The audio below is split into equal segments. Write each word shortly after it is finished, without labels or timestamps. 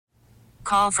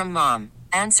Call from mom.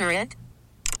 Answer it.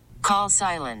 Call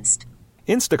silenced.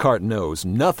 Instacart knows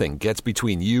nothing gets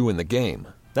between you and the game.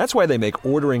 That's why they make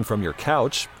ordering from your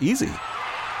couch easy.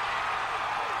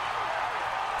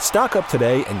 Stock up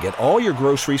today and get all your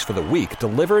groceries for the week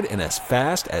delivered in as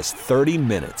fast as 30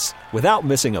 minutes without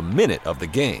missing a minute of the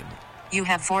game. You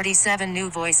have 47 new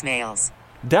voicemails.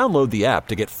 Download the app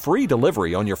to get free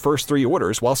delivery on your first 3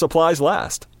 orders while supplies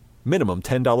last. Minimum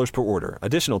 $10 per order.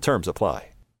 Additional terms apply.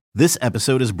 This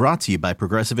episode is brought to you by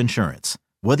Progressive Insurance.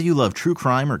 Whether you love true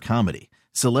crime or comedy,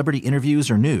 celebrity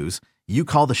interviews or news, you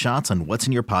call the shots on what's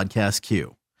in your podcast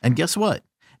queue. And guess what?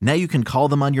 Now you can call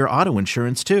them on your auto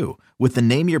insurance too with the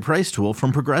Name Your Price tool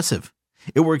from Progressive.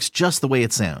 It works just the way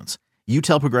it sounds. You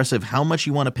tell Progressive how much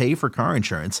you want to pay for car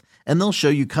insurance, and they'll show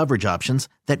you coverage options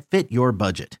that fit your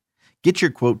budget. Get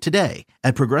your quote today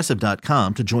at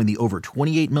Progressive.com to join the over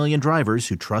 28 million drivers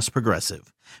who trust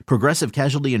Progressive. Progressive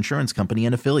Casualty Insurance Company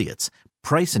and Affiliates.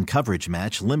 Price and coverage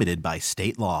match limited by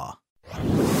state law.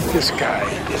 This guy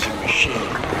is a machine.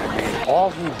 I mean, all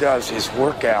he does is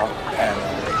work out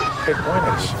and pick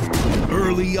winners.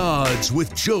 Early Odds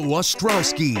with Joe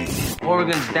Ostrowski.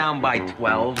 Oregon's down by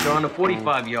 12. They're on the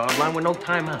 45-yard line with no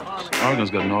timeouts.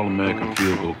 Oregon's got an All-American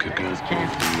field goal kicker.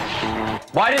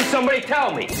 Why didn't somebody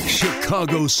tell me?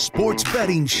 Chicago's sports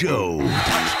betting show.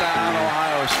 Touchdown,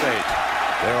 Ohio State.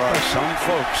 There are some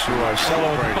folks who are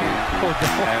celebrating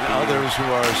and others who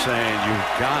are saying,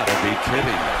 you've got to be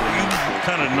kidding. You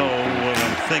kind of know what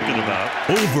I'm thinking about.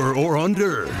 Over or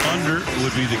under? Under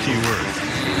would be the key word.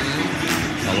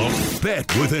 Hello?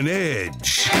 Bet with an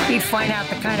edge. He'd find out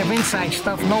the kind of inside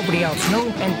stuff nobody else knew,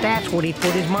 and that's what he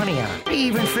put his money on. He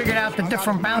even figured out the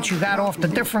different bounce you got off the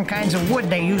different kinds of wood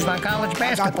they used on college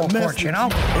basketball courts, you know?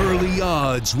 Early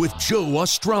Odds with Joe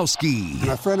Ostrowski.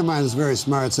 A friend of mine is very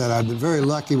smart, said, I've been very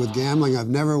lucky with gambling. I've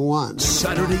never won.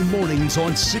 Saturday mornings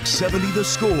on 670 The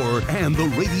Score and the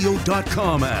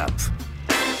Radio.com app.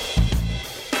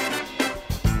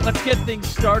 Let's get things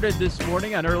started this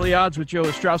morning on Early Odds with Joe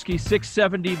Ostrowski.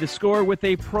 670 The Score with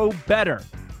a pro bettor.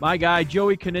 My guy,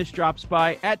 Joey Knish, drops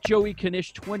by at Joey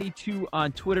Knish22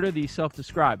 on Twitter, the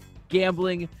self-described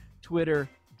gambling Twitter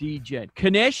DJ.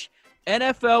 Knish,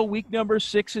 NFL week number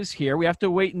 6 is here. We have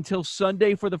to wait until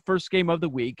Sunday for the first game of the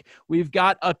week. We've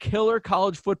got a killer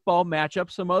college football matchup,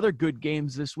 some other good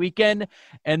games this weekend,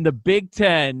 and the Big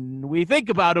Ten, we think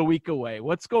about a week away.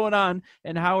 What's going on,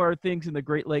 and how are things in the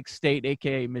Great Lakes State,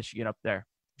 a.k.a. Michigan, up there?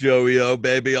 Joey, oh,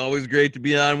 baby, always great to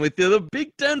be on with you. The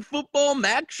Big Ten football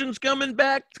action's coming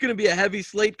back. It's going to be a heavy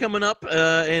slate coming up,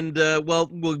 well,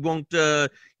 we won't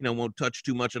touch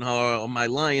too much on how my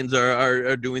Lions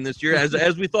are doing this year.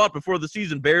 As we thought before the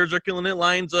season, Bears are killing it.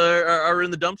 Lions are in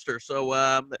the dumpster. So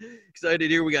excited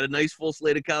here. We got a nice full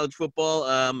slate of college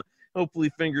football.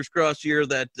 Hopefully, fingers crossed here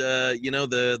that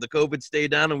the COVID stay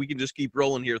down and we can just keep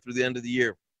rolling here through the end of the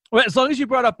year. Well, as long as you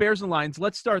brought up Bears and Lions,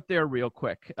 let's start there real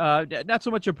quick. Not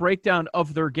so much a breakdown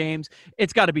of their games.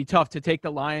 It's got to be tough to take the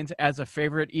Lions as a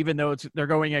favorite, even though they're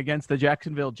going against the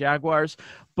Jacksonville Jaguars.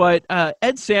 But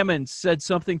Ed Salmon said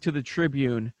something to the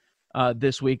Tribune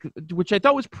this week, which I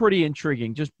thought was pretty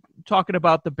intriguing, just talking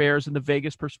about the Bears and the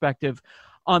Vegas perspective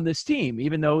on this team.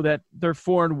 Even though that they're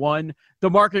 4-1, the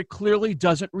market clearly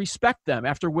doesn't respect them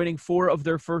after winning 4 of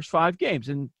their first 5 games.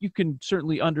 And you can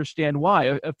certainly understand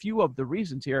why, a few of the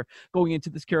reasons here going into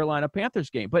this Carolina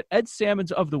Panthers game. But Ed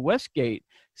Salmons of the Westgate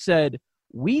said,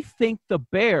 we think the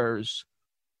Bears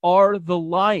are the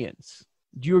Lions.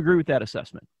 Do you agree with that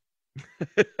assessment?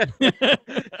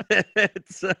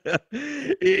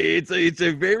 It's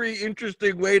a very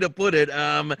interesting way to put it.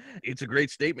 It's a great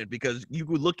statement because you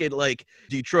could look at like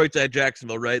Detroit's at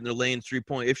Jacksonville, right? And they're laying 3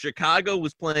 points. If Chicago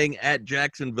was playing at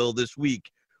Jacksonville this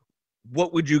week,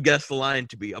 what would you guess the line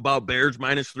to be? About Bears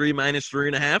 -3,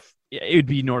 -3.5? Yeah, it would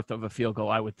be north of a field goal,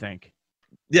 I would think.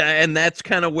 Yeah, and that's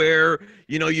kind of where,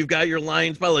 you've got your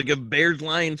Lions, but like if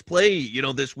Bears-Lions play,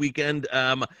 this weekend,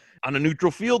 on a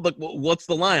neutral field, like what's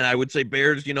the line? I would say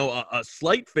Bears, a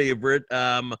slight favorite.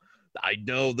 I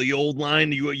know the old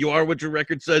line, you are what your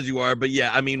record says you are, but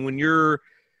yeah, I mean, when you're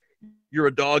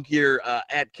a dog here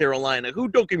at Carolina, who,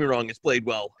 don't get me wrong, has played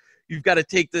well. You've got to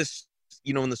take this,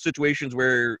 in the situations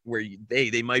where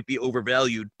they might be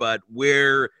overvalued, but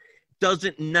where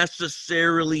doesn't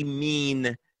necessarily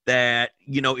mean that,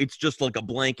 it's just like a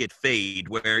blanket fade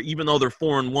where even though they're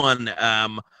 4-1,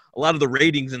 a lot of the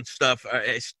ratings and stuff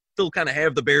still kind of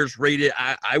have the Bears rated,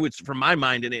 I would, from my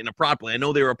mind, inappropriately. I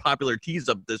know they were a popular tease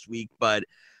up this week, but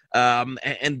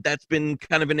and that's been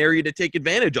kind of an area to take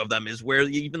advantage of them, is where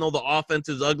even though the offense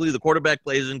is ugly, the quarterback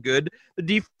play isn't good, the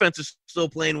defense is still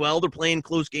playing well. They're playing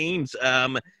close games.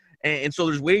 And so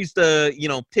there's ways to,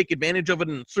 take advantage of it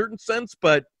in a certain sense,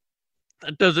 but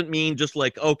that doesn't mean just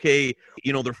like, okay,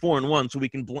 they're 4-1, so we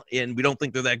can, and we don't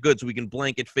think they're that good, so we can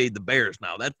blanket fade the Bears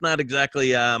now. That's not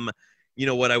exactly,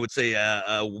 what I would say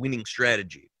a winning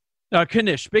strategy.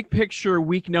 Kanish, big picture,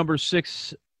 week number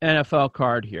 6 NFL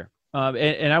card here.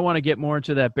 And I want to get more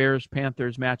into that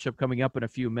Bears-Panthers matchup coming up in a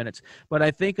few minutes. But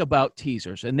I think about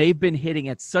teasers, and they've been hitting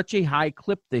at such a high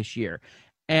clip this year.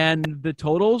 And the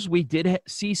totals, we did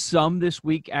see some this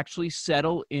week actually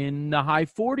settle in the high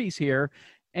 40s here.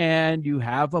 And you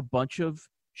have a bunch of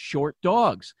short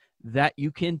dogs that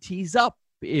you can tease up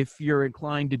if you're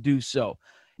inclined to do so.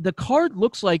 The card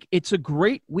looks like it's a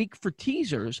great week for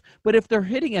teasers, but if they're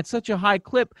hitting at such a high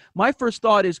clip, my first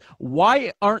thought is,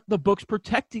 why aren't the books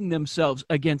protecting themselves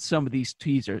against some of these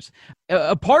teasers?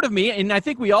 A part of me, and I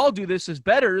think we all do this as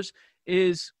bettors,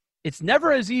 is it's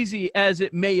never as easy as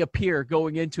it may appear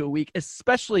going into a week,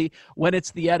 especially when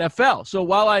it's the NFL. So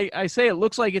while I say it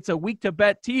looks like it's a week to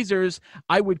bet teasers,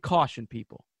 I would caution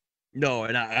people. No,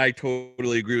 and I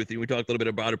totally agree with you. We talked a little bit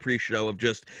about a pre-show of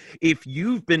just if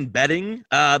you've been betting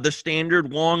the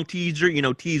standard long teaser,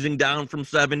 teasing down from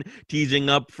 7, teasing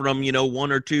up from,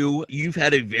 1 or 2, you've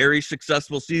had a very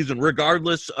successful season,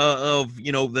 regardless of,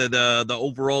 the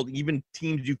overall, even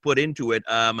teams you've put into it.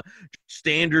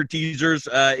 Standard teasers,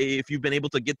 if you've been able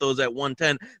to get those at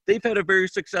 110, they've had a very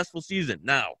successful season.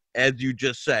 Now, as you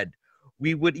just said,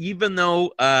 we would, even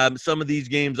though some of these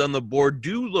games on the board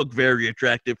do look very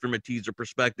attractive from a teaser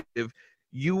perspective,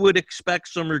 you would expect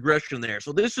some regression there.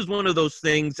 So this is one of those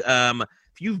things,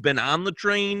 if you've been on the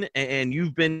train and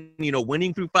you've been,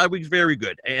 winning through 5 weeks, very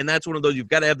good. And that's one of those, you've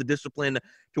got to have the discipline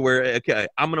to where, okay,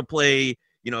 I'm going to play,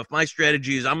 if my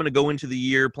strategy is I'm going to go into the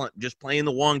year just playing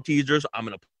the long teasers, I'm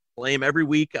going to play them every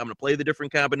week. I'm going to play the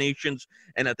different combinations.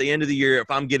 And at the end of the year,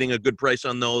 if I'm getting a good price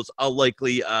on those, I'll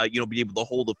likely, be able to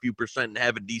hold a few percent and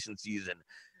have a decent season.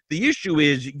 The issue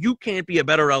is you can't be a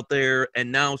bettor out there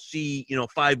and now see,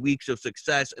 5 weeks of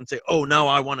success and say, oh, now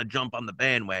I want to jump on the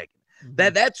bandwagon.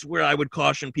 Mm-hmm. That's where I would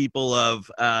caution people of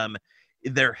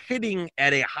they're hitting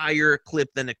at a higher clip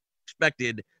than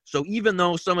expected. So even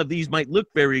though some of these might look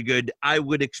very good, I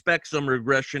would expect some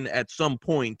regression at some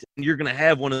point. And you're going to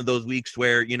have one of those weeks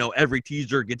where, every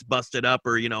teaser gets busted up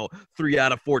or, 3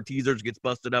 out of 4 teasers gets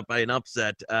busted up by an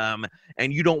upset.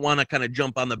 And you don't want to kind of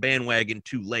jump on the bandwagon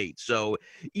too late. So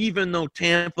even though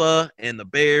Tampa and the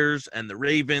Bears and the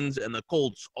Ravens and the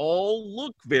Colts all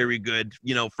look very good,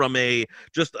 from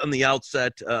just on the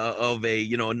outset of a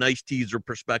nice teaser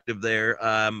perspective there,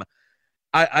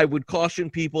 I would caution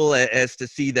people as to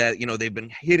see that, they've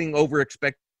been hitting over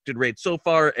expected rates so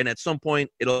far, and at some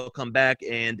point it'll come back.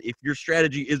 And if your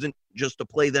strategy isn't just to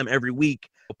play them every week,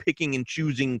 picking and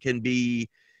choosing can be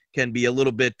a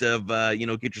little bit of,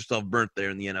 get yourself burnt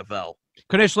there in the NFL.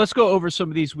 Kanish, let's go over some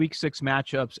of these week 6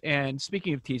 matchups. And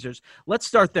speaking of teasers, let's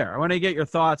start there. I want to get your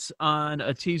thoughts on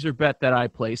a teaser bet that I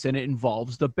placed, and it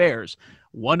involves the Bears,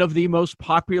 one of the most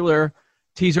popular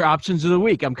teaser options of the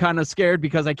week. I'm kind of scared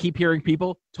because I keep hearing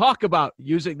people talk about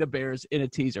using the Bears in a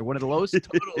teaser. One of the lowest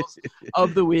totals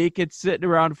of the week. It's sitting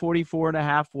around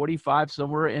 44.5, 45,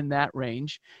 somewhere in that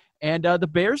range. And the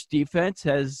Bears defense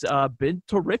has been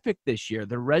terrific this year.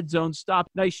 The red zone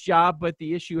stop, nice job, but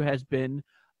the issue has been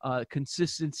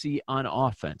consistency on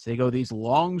offense. They go these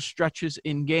long stretches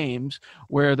in games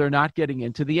where they're not getting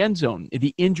into the end zone.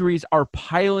 The injuries are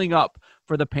piling up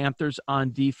for the Panthers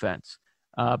on defense.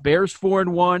 Bears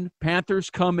 4-1.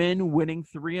 Panthers come in winning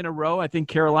 3 in a row. I think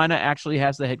Carolina actually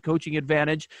has the head coaching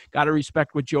advantage. Got to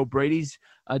respect what Joe Brady's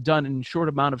done in a short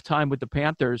amount of time with the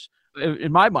Panthers.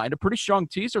 In my mind, a pretty strong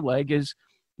teaser leg is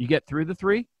you get through the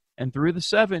 3 and through the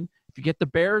 7. If you get the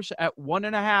Bears at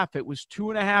 1.5, it was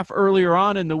 2.5 earlier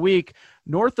on in the week.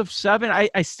 North of 7,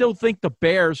 I still think the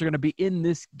Bears are going to be in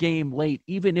this game late,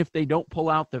 even if they don't pull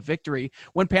out the victory.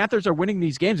 When Panthers are winning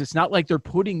these games, it's not like they're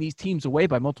putting these teams away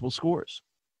by multiple scores.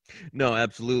 No,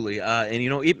 absolutely. And,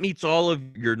 it meets all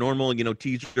of your normal,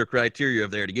 teaser criteria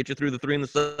there to get you through the 3 and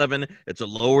the 7. It's a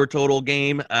lower total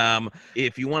game.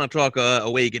 If you want to talk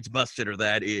a way it gets busted or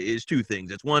that is 2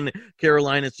 things. It's one,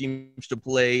 Carolina seems to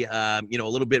play, a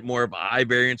little bit more of a high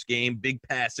variance game, big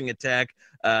passing attack,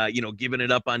 giving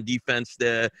it up on defense.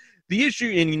 The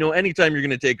issue, and anytime you're going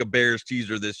to take a Bears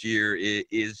teaser this year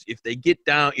is if they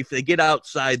get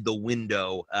outside the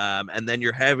window, and then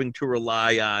you're having to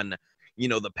rely on,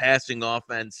 the passing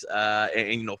offense,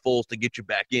 and Foles to get you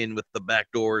back in with the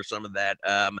back door or some of that.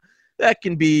 That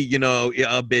can be,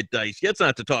 a bit dicey. It's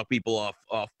not to talk people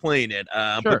off playing it,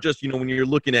 sure. But just, when you're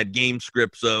looking at game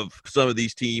scripts of some of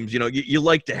these teams, you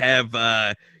like to have,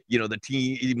 the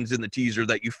teams in the teaser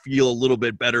that you feel a little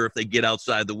bit better if they get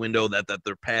outside the window, that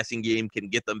their passing game can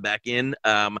get them back in.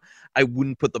 I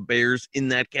wouldn't put the Bears in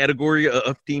that category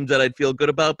of teams that I'd feel good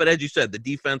about. But as you said, the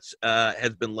defense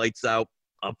has been lights out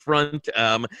up front.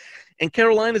 And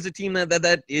Carolina is a team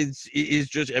that is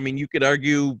just, I mean, you could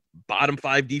argue bottom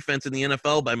 5 defense in the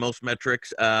NFL by most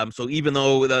metrics. So even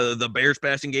though the Bears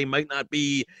passing game might not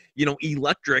be,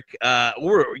 electric,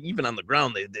 or even on the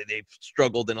ground, they've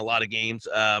struggled in a lot of games,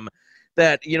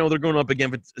 that, they're going up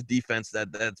against a defense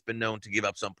that's been known to give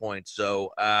up some points.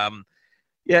 So,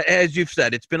 yeah, as you've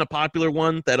said, it's been a popular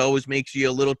one that always makes you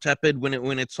a little tepid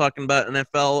when it's talking about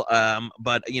NFL.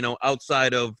 But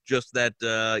outside of just that,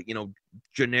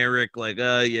 generic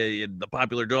the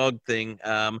popular dog thing,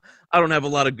 I don't have a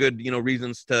lot of good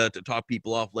reasons to talk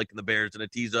people off liking the Bears in a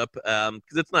tease up, because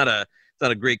it's not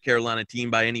a great Carolina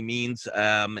team by any means.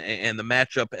 And the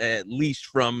matchup, at least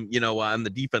from, on the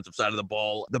defensive side of the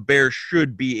ball, the Bears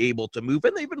should be able to move.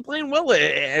 And they've been playing well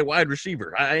at wide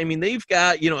receiver. I mean, they've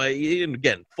got, and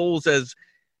again, Foles has,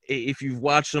 if you've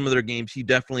watched some of their games, he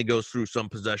definitely goes through some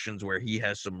possessions where he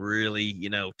has some really,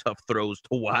 tough throws to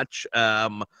watch.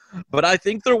 But I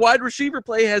think their wide receiver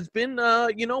play has been,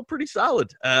 pretty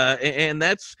solid. And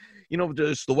that's,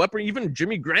 just the weapon. Even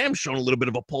Jimmy Graham's shown a little bit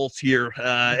of a pulse here.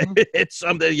 It's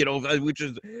something, which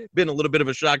has been a little bit of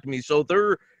a shock to me. So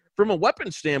they're, from a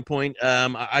weapon standpoint,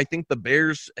 I think the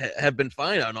Bears have been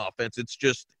fine on offense. It's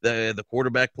just the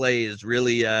quarterback play is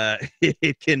really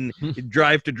it can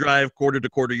drive to drive, quarter to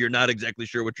quarter. You're not exactly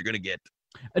sure what you're going to get.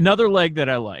 Another leg that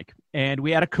I like, and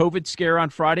we had a COVID scare on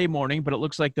Friday morning, but it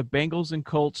looks like the Bengals and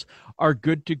Colts are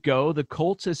good to go. The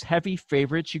Colts as heavy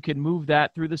favorites. You can move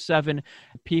that through the 7.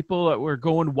 People that were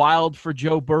going wild for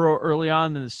Joe Burrow early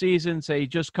on in the season say he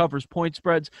just covers point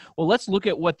spreads. Well, let's look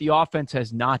at what the offense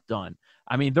has not done.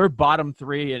 I mean, they're bottom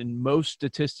 3 in most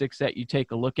statistics that you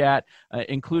take a look at,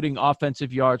 including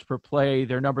offensive yards per play.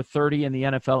 They're number 30 in the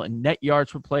NFL in net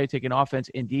yards per play, taking offense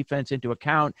and defense into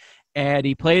account. And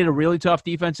he played a really tough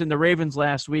defense in the Ravens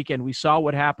last week, and we saw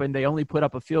what happened. They only put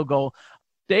up a field goal.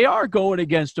 They are going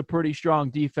against a pretty strong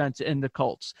defense in the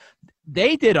Colts.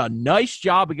 They did a nice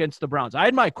job against the Browns. I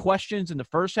had my questions in the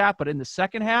first half, but in the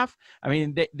second half, I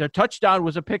mean, their touchdown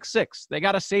was a pick 6. They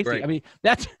got a safety. Right. I mean,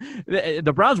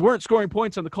 the Browns weren't scoring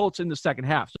points on the Colts in the second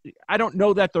half. So I don't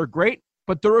know that they're great,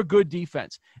 but they're a good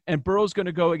defense. And Burrow's going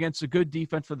to go against a good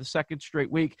defense for the second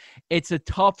straight week. It's a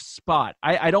tough spot.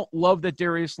 I don't love that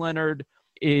Darius Leonard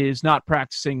is not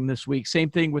practicing this week. Same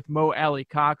thing with Mo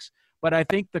Alley-Cox. But I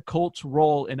think the Colts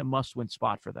roll in a must-win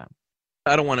spot for them.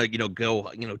 I don't want to,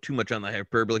 go, too much on the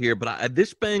hyperbole here, but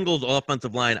this Bengals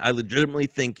offensive line, I legitimately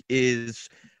think is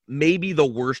maybe the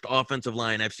worst offensive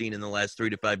line I've seen in the last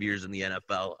 3 to 5 years in the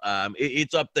NFL.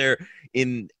 It's up there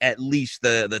in at least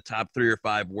the top 3 or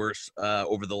 5 worst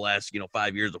over the last,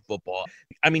 5 years of football.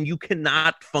 I mean, you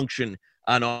cannot function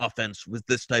on offense with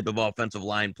this type of offensive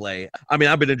line play. I mean,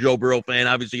 I've been a Joe Burrow fan,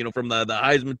 obviously, from the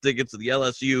Heisman tickets to the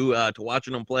LSU to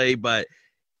watching him play, but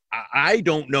I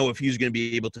don't know if he's going to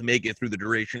be able to make it through the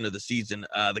duration of the season.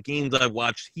 The games I've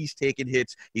watched, he's taking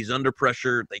hits. He's under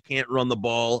pressure. They can't run the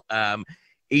ball.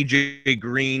 AJ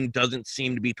Green doesn't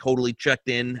seem to be totally checked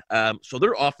in. So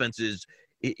their offense is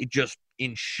it just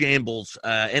in shambles,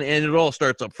 and it all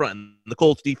starts up front. The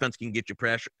Colts defense can get you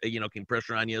pressure, can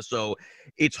pressure on you. So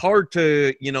it's hard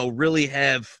to, really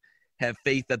have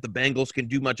faith that the Bengals can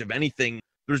do much of anything.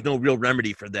 There's no real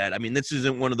remedy for that. I mean, this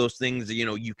isn't one of those things that,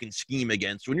 you can scheme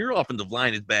against. When your offensive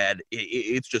line is bad,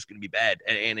 it's just going to be bad.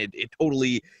 And it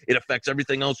totally affects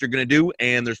everything else you're going to do.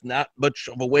 And there's not much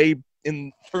of a way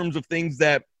in terms of things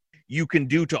that you can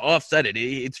do to offset it.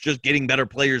 It's just getting better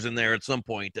players in there at some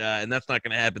point, and that's not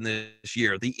going to happen this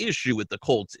year. The issue with the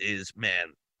Colts is, man,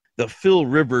 the Phil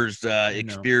Rivers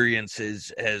experience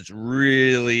has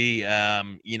really,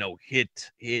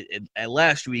 hit.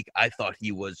 Last week, I thought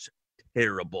he was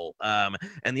terrible.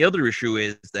 And the other issue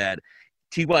is that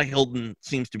T.Y. Hilton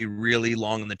seems to be really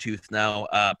long in the tooth now.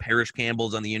 Paris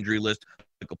Campbell's on the injury list.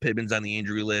 Michael Pittman's on the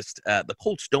injury list. The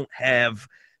Colts don't have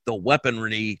the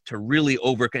weaponry to really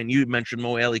overcome. You mentioned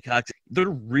Mo Alley-Cox. They're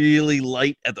really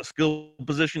light at the skill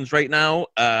positions right now,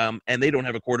 and they don't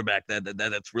have a quarterback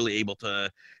that's really able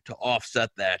to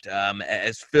offset that.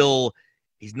 As Phil,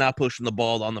 he's not pushing the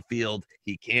ball on the field.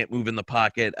 He can't move in the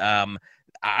pocket.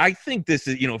 I think this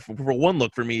is, for one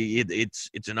look for me, it's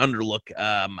an underlook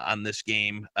on this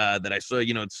game that I saw.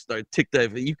 It's ticked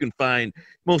up. You can find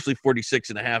mostly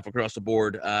 46.5 across the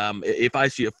board. If I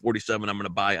see a 47, I'm going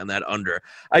to buy on that under.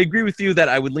 I agree with you that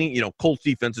I would lean. Colts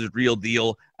defense is real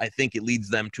deal. I think it leads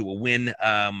them to a win.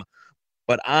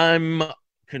 But I'm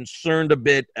concerned a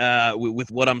bit with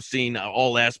what I'm seeing,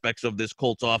 all aspects of this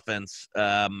Colts offense.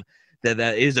 That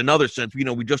is another sense.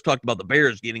 We just talked about the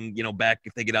Bears getting, back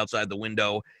if they get outside the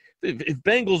window. If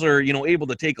Bengals are, able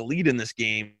to take a lead in this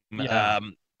game,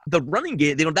 the running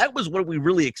game, that was what we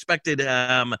really expected.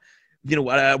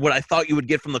 What I thought you would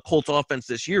get from the Colts offense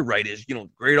this year, right, is,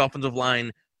 great offensive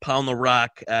line, pound the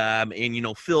rock,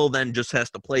 and Phil then just has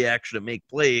to play action and make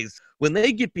plays. When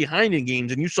they get behind in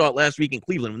games, and you saw it last week in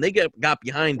Cleveland, when they got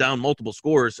behind down multiple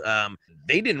scores,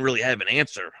 they didn't really have an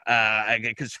answer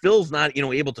because Phil's not,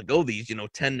 able to go these,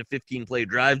 10 to 15 play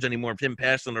drives anymore of him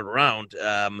passing it around.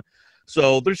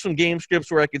 So there's some game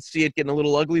scripts where I could see it getting a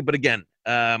little ugly, but again,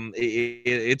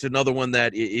 it's another one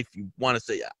that if you want to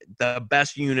say the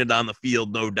best unit on the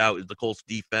field, no doubt, is the Colts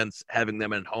defense, having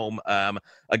them at home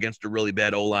against a really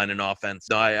bad O-line and offense.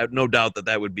 No, I have no doubt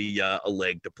that would be a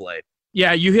leg to play.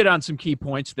 Yeah, you hit on some key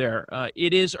points there.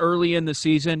 It is early in the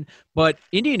season, but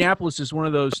Indianapolis is one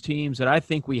of those teams that I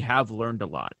think we have learned a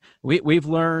lot. We've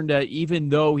learned even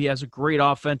though he has a great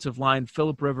offensive line,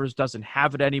 Phillip Rivers doesn't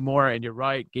have it anymore, and you're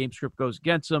right, game script goes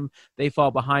against them. They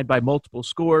fall behind by multiple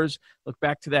scores. Look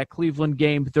back to that Cleveland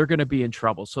game. They're going to be in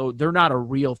trouble, so they're not a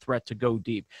real threat to go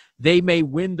deep. They may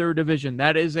win their division.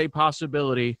 That is a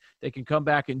possibility. They can come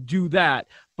back and do that.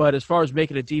 But as far as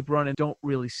making a deep run, I don't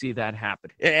really see that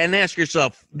happen. And ask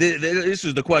yourself, this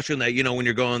is the question that, when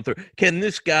you're going through, can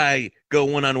this guy go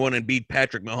one-on-one and beat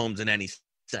Patrick Mahomes in any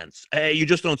sense? Hey, you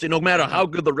just don't see, no matter how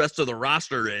good the rest of the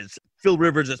roster is, Phil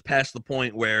Rivers is past the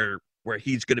point where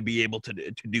he's going to be able to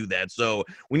do that. So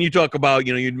when you talk about,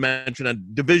 you'd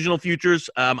mentioned divisional futures,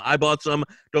 I bought some.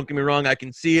 Don't get me wrong, I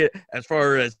can see it. As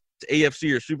far as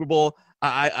AFC or Super Bowl,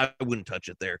 I wouldn't touch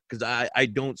it there because I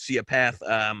don't see a path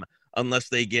unless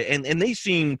they get and they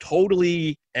seem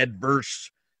totally adverse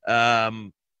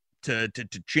to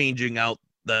changing out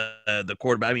the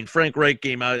quarterback. I mean, Frank Reich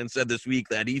came out and said this week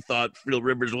that he thought Phil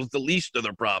Rivers was the least of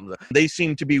their problems. They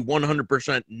seem to be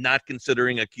 100% not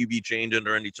considering a QB change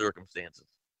under any circumstances.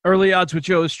 Early odds with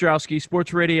Joe Ostrowski,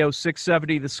 Sports Radio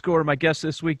 670, The Score. My guest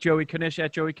this week, Joey Knish,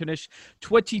 at Joey Knish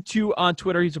 22 on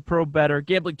Twitter. He's a pro bettor,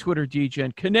 gambling Twitter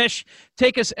DJ. Knish,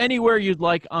 take us anywhere you'd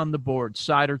like on the board,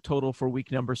 side or total for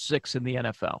week number 6 in the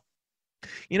NFL.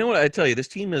 You know what I tell you, this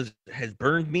team has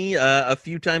burned me a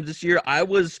few times this year. I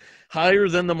was higher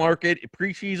than the market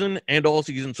preseason and all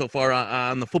season so far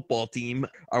on the football team.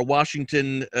 Our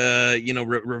Washington,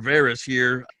 Rivera's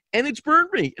here. And it's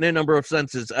burned me in a number of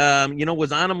senses.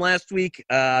 Was on him last week.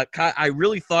 I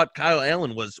really thought Kyle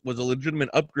Allen was a legitimate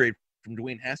upgrade from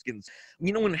Dwayne Haskins.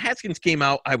 When Haskins came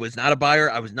out, I was not a buyer.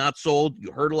 I was not sold.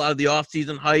 You heard a lot of the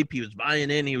offseason hype. He was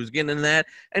buying in. He was getting in that.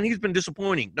 And he's been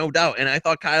disappointing, no doubt. And I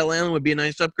thought Kyle Allen would be a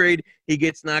nice upgrade. He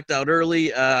gets knocked out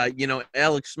early.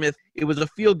 Alex Smith, it was a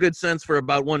feel-good sense for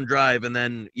about one drive. And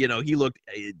then, he looked,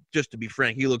 just to be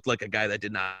frank, he looked like a guy that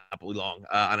did not belong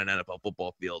on an NFL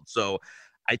football field. So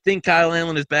I think Kyle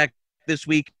Allen is back this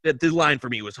week. The line for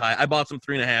me was high. I bought some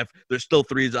 3.5. There's still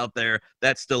 3s out there.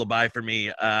 That's still a buy for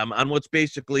me. On what's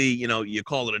basically, you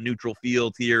call it a neutral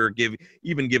field here, giving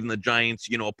the Giants,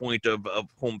 a point of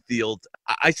home field.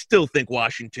 I still think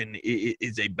Washington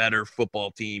is a better football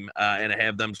team, and I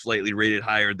have them slightly rated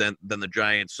higher than the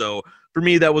Giants. So for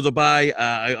me, that was a buy.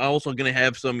 I also going to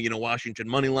have some, Washington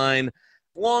money line.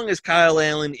 As long as Kyle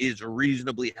Allen is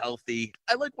reasonably healthy,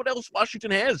 I like what else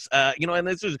Washington has. And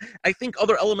this is, I think,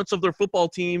 other elements of their football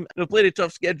team have played a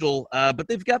tough schedule, but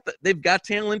they've got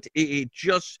talent. It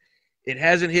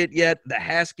hasn't hit yet. The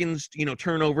Haskins,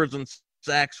 turnovers and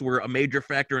sacks were a major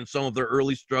factor in some of their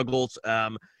early struggles.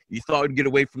 You thought we'd get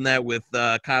away from that with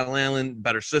Kyle Allen,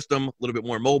 better system, a little bit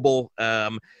more mobile.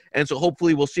 And so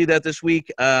hopefully we'll see that this week.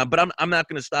 But I'm not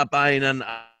going to stop buying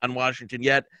on Washington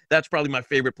yet. That's probably my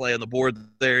favorite play on the board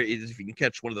there is if you can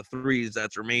catch one of the 3s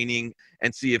that's remaining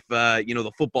and see if,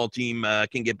 the football team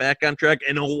can get back on track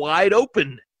in a wide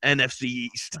open NFC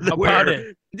East. How about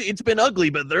it? It's been ugly,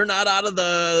 but they're not out of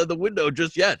the window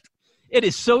just yet. It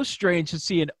is so strange to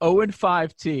see an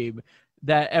 0-5 team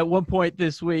that at one point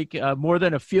this week, more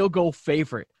than a field goal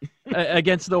favorite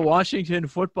against the Washington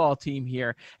football team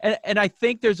here. And I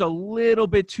think there's a little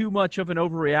bit too much of an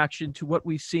overreaction to what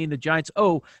we've seen. The Giants,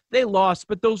 they lost,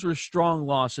 but those were strong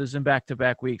losses in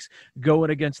back-to-back weeks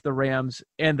going against the Rams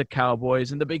and the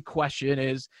Cowboys. And the big question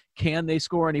is, can they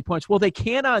score any points? Well, they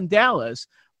can on Dallas,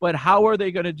 but how are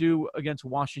they going to do against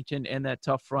Washington and that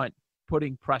tough front?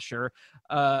 Putting pressure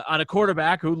on a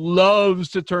quarterback who loves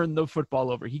to turn the football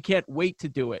over. He can't wait to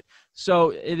do it.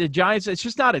 So the Giants, it's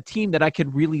just not a team that I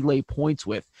could really lay points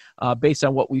with based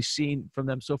on what we've seen from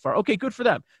them so far. Okay, good for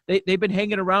them. They've been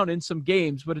hanging around in some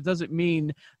games, but it doesn't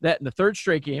mean that in the third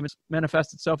straight game it's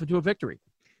manifested itself into a victory.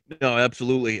 No,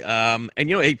 absolutely. And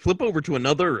hey, flip over to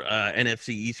another NFC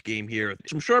East game here.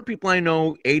 Some sharp people I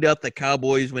know ate up the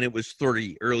Cowboys when it was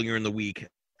 30 earlier in the week.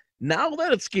 Now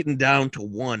that it's getting down to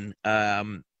 1,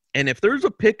 and if there's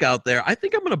a pick out there, I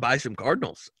think I'm going to buy some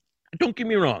Cardinals. Don't get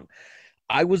me wrong.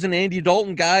 I was an Andy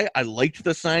Dalton guy. I liked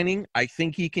the signing. I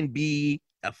think he can be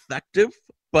effective,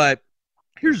 but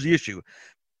here's the issue.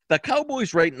 The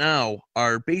Cowboys right now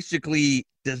are basically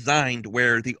designed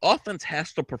where the offense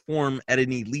has to perform at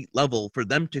an elite level for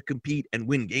them to compete and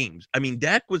win games. I mean,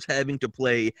 Dak was having to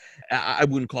play, I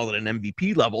wouldn't call it an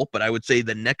MVP level, but I would say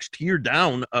the next tier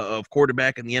down of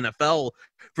quarterback in the NFL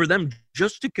for them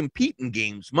just to compete in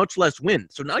games, much less win.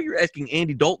 So now you're asking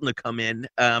Andy Dalton to come in.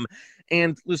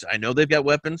 And listen, I know they've got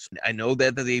weapons. I know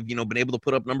that they've, been able to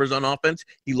put up numbers on offense.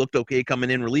 He looked okay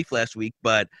coming in relief last week,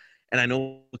 and I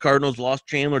know the Cardinals lost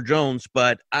Chandler Jones,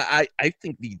 but I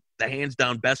think the hands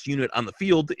down best unit on the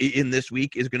field in this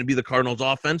week is going to be the Cardinals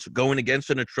offense going against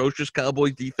an atrocious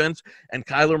Cowboys defense and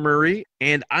Kyler Murray.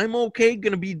 And I'm okay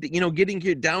going to be, getting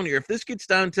down here. If this gets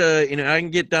down to, I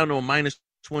can get down to a minus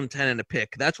 110 and a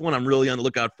pick. That's when I'm really on the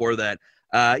lookout for that.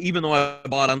 Even though I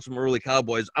bought on some early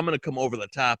Cowboys, I'm going to come over the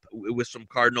top with some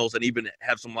Cardinals and even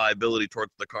have some liability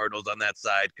towards the Cardinals on that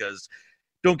side because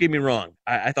don't get me wrong.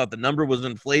 I thought the number was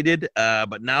inflated,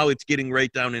 but now it's getting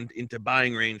right down into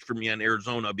buying range for me on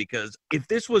Arizona because if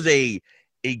this was a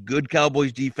good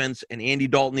Cowboys defense and Andy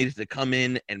Dalton needed to come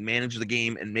in and manage the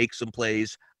game and make some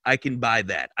plays, I can buy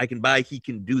that. I can buy he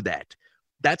can do that.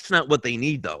 That's not what they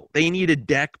need, though. They need a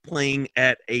Dak playing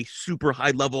at a super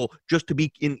high level just to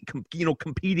be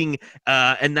competing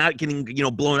and not getting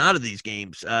blown out of these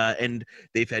games. And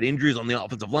they've had injuries on the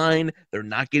offensive line. They're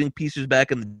not getting pieces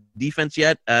back in the defense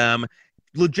yet.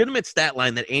 Legitimate stat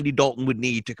line that Andy Dalton would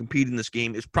need to compete in this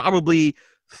game is probably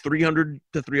 300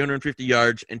 to 350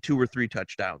 yards and 2 or 3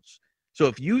 touchdowns. So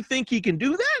if you think he can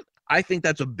do that, I think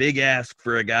that's a big ask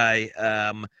for a guy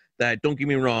that, don't get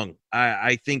me wrong,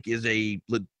 I think is a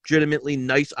legitimately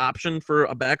nice option for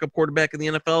a backup quarterback in the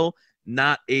NFL,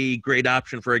 not a great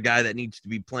option for a guy that needs to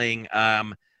be playing at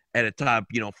a top,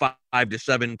 5 to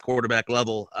 7 quarterback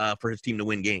level for his team to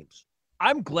win games.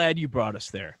 I'm glad you brought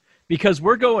us there because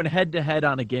we're going head-to-head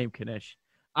on a game, Kanish.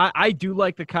 I do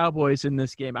like the Cowboys in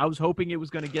this game. I was hoping it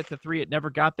was going to get to 3. It never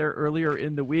got there earlier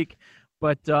in the week.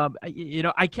 But,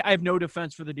 I have no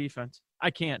defense for the defense.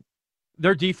 I can't.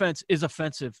 Their defense is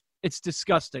offensive. It's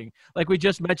disgusting. Like we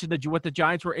just mentioned, what the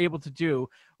Giants were able to do,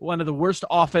 one of the worst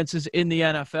offenses in the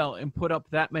NFL, and put up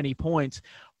that many points.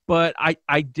 But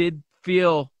I did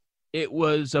feel it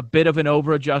was a bit of an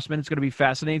over-adjustment. It's going to be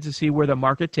fascinating to see where the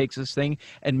market takes this thing.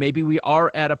 And maybe we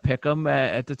are at a pick-em.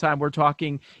 At the time we're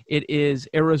talking, it is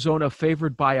Arizona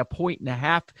favored by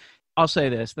 1.5. I'll say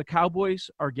this. The Cowboys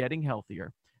are getting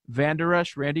healthier. Van Der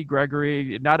Esch, Randy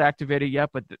Gregory, not activated yet,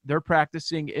 but they're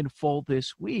practicing in full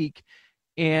this week.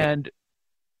 And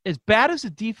as bad as the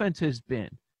defense has been,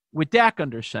 with Dak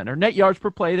under center, net yards per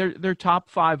play, they're top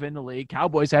 5 in the league.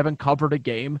 Cowboys haven't covered a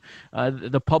game.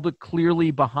 The public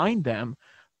clearly behind them.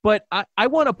 But I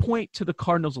want to point to the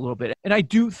Cardinals a little bit. And I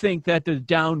do think that the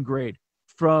downgrade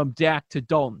from Dak to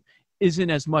Dalton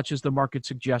isn't as much as the market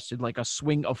suggested, like a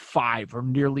swing of 5 or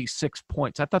nearly 6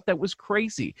 points. I thought that was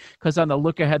crazy because on the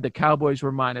look ahead, the Cowboys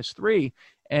were -3,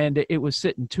 and it was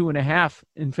sitting 2.5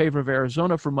 in favor of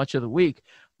Arizona for much of the week.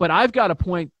 But I've got to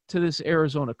point to this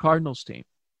Arizona Cardinals team.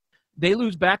 They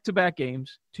lose back-to-back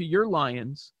games to your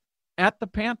Lions, at the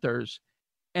Panthers,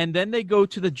 and then they go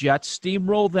to the Jets,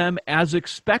 steamroll them as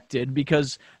expected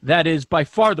because that is by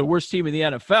far the worst team in the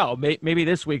NFL. Maybe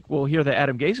this week we'll hear that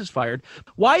Adam Gase is fired.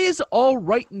 Why is all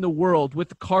right in the world with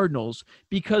the Cardinals?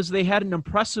 Because they had an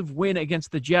impressive win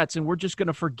against the Jets, and we're just going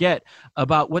to forget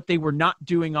about what they were not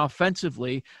doing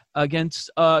offensively against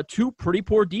 2 pretty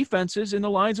poor defenses in the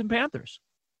Lions and Panthers.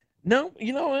 No,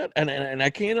 you know what, and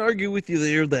I can't argue with you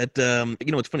there that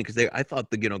it's funny because I thought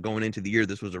going into the year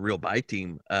this was a real buy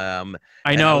team. I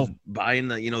know, I was buying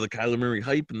the the Kyler Murray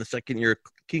hype in the second year of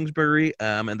Kingsbury,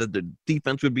 and that the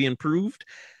defense would be improved,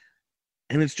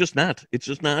 and it's just not. It's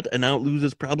just not, and now it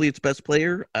loses probably its best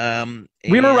player.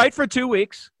 We were right for 2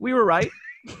 weeks. We were right.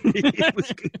 It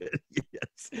was good.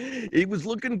 Yes, it was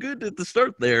looking good at the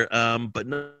start there, but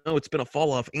no, it's been a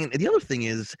fall off. And the other thing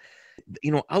is,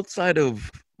 outside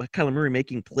of Kyler Murray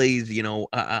making plays, on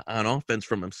offense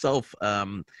from himself,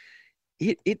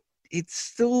 it's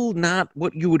still not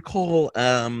what you would call,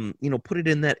 put it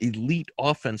in that elite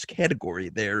offense category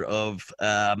there of,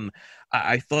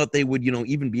 I thought they would,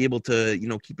 even be able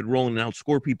to, keep it rolling and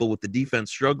outscore people with the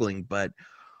defense struggling. But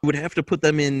would have to put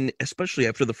them in, especially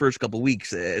after the first couple of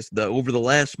weeks, as over the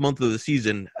last month of the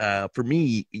season. For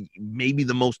me, maybe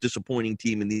the most disappointing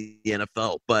team in the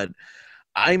NFL, but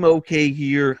I'm okay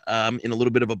here in a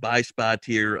little bit of a buy spot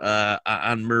here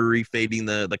on Murray, fading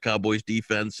the Cowboys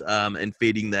defense and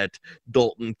fading that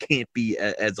Dalton can't be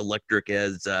as electric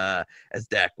as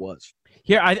Dak was.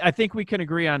 Here, I think we can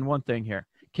agree on one thing here.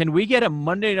 Can we get a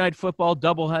Monday Night Football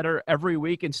doubleheader every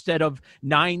week instead of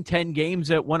 9-10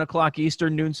 games at 1 o'clock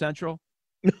Eastern, noon Central?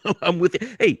 I'm with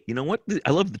you. Hey, you know what?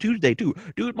 I love the Tuesday, too.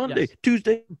 Do it Monday, yes.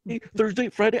 Tuesday, Thursday,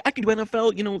 Friday. I can do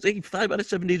NFL, say 5 out of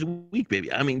 7 days a week,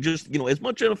 baby. I mean, just, as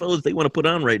much NFL as they want to put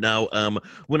on right now.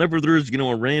 Whenever there's,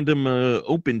 a random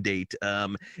open date,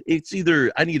 it's either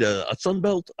I need a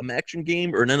Sunbelt, a action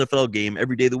game, or an NFL game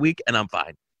every day of the week, and I'm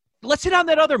fine. Let's hit on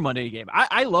that other Monday game.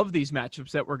 I love these matchups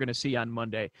that we're going to see on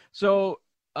Monday. So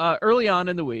early on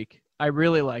in the week, I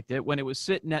really liked it when it was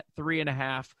sitting at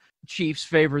 3.5. Chiefs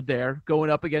favored there,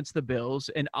 going up against the Bills.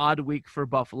 An odd week for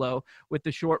Buffalo with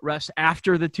the short rest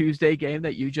after the Tuesday game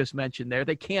that you just mentioned there.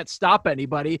 They can't stop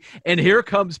anybody. And here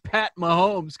comes Pat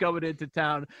Mahomes coming into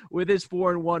town with his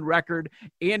 4-1 record.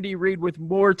 Andy Reid with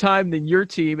more time than your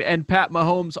team, and Pat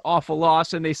Mahomes off a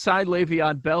loss. And they signed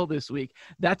Le'Veon Bell this week.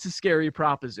 That's a scary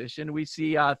proposition. We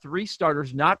see 3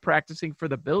 starters not practicing for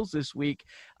the Bills this week.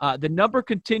 The number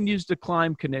continues to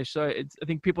climb, Kanish. So I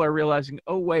think people are realizing,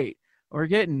 oh, wait. We're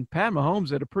getting Pat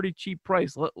Mahomes at a pretty cheap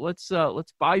price. Let's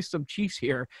buy some Chiefs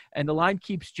here. And the line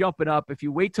keeps jumping up. If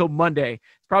you wait till Monday,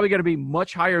 it's probably going to be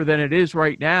much higher than it is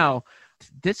right now.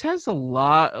 This has a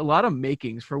lot of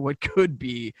makings for what could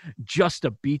be just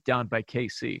a beatdown by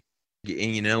KC.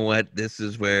 And you know what? This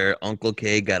is where Uncle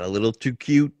K got a little too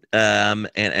cute. And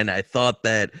I thought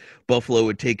that Buffalo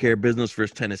would take care of business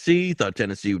versus Tennessee. Thought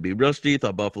Tennessee would be rusty.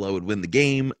 Thought Buffalo would win the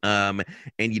game. And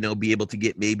be able to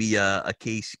get maybe a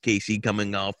KC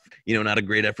coming off, not a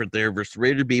great effort there versus the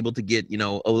Raiders, be able to get,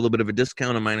 a little bit of a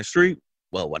discount on -3.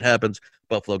 Well, what happens?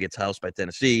 Buffalo gets housed by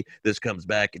Tennessee. This comes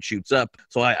back and shoots up.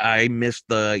 So I missed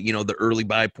the early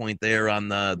buy point there on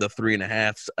the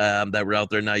 3.5s that were out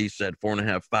there. Now you said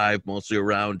 4.5, 5, mostly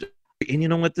around. And you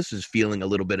know what? This is feeling a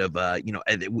little bit of,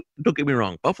 don't get me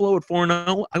wrong. Buffalo at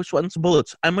 4-0, I was sweating some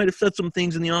bullets. I might have said some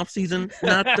things in the offseason,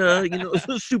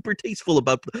 not, super tasteful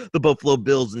about the Buffalo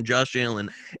Bills and Josh Allen.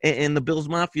 And the Bills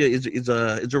Mafia is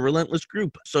a relentless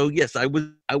group. So, yes, I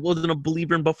wasn't a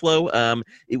believer in Buffalo.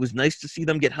 It was nice to see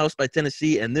them get housed by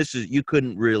Tennessee. And you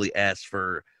couldn't really ask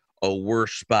for a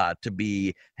worse spot to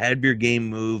be, have your game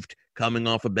moved, coming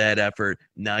off a bad effort.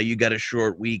 Now you got a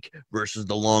short week versus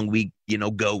the long week,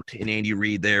 GOAT in Andy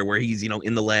Reid there, where he's,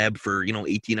 in the lab for,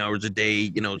 18 hours a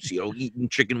day, eating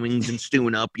chicken wings and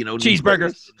stewing up,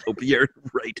 cheeseburgers. Yeah,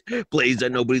 right. Plays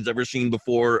that nobody's ever seen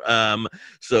before.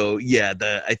 So yeah,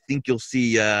 I think you'll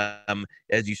see,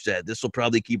 as you said, this will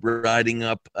probably keep riding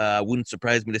up. Wouldn't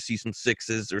surprise me to see some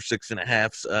 6s or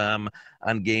 6.5s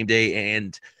on game day.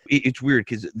 And it's weird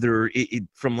because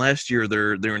from last year,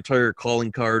 their entire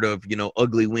calling card of,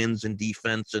 ugly wins and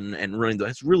defense and running,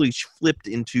 that's really flipped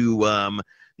into,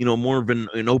 more of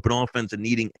an open offense and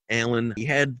needing Allen. He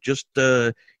had just,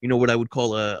 what I would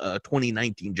call a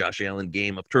 2019 Josh Allen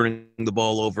game of turning the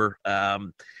ball over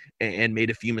and made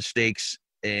a few mistakes.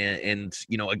 And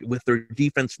with their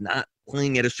defense not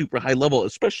playing at a super high level,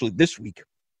 especially this week,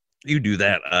 you do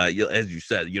that, as you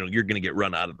said, you're going to get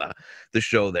run out of the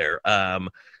show there.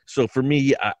 So for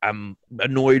me, I'm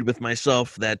annoyed with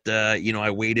myself that, I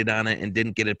waited on it and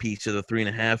didn't get a piece of the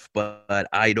 3.5, but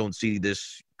I don't see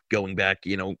this going back,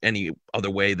 any other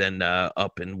way than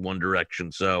up in one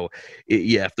direction. So,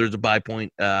 if there's a buy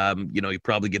point, you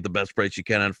probably get the best price you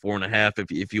can on 4.5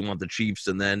 if you want the Chiefs,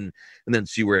 and then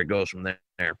see where it goes from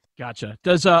there. Gotcha.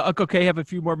 Does Uncle K have a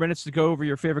few more minutes to go over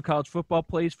your favorite college football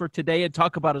plays for today and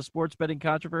talk about a sports betting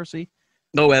controversy?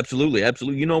 No, absolutely. Don't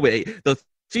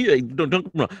get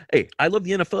me wrong. Hey, I love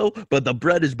the NFL, but the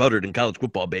bread is buttered in college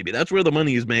football, baby. That's where the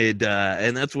money is made,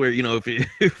 and that's where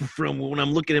from when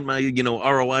I'm looking at my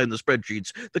ROI in the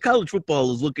spreadsheets, the college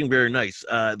football is looking very nice.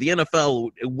 The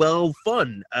NFL, well,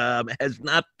 fun, has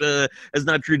not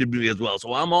treated me as well.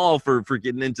 So I'm all for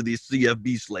getting into the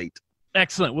CFB slate.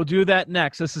 Excellent. We'll do that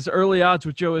next. This is Early Odds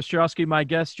with Joe Ostrowski. My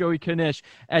guest, Joey Kanish,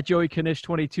 at Joey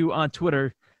Kanish22 on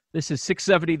Twitter. This is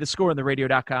 670 The Score in the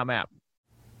radio.com app.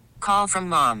 Call from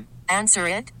mom. Answer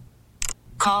it.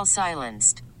 Call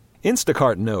silenced.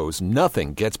 Instacart knows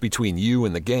nothing gets between you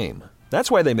and the game.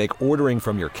 That's why they make ordering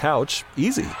from your couch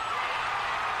easy.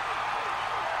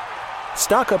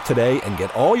 Stock up today and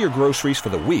get all your groceries for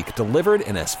the week delivered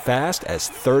in as fast as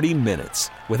 30 minutes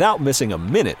without missing a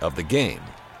minute of the game.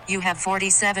 You have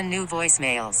 47 new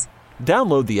voicemails.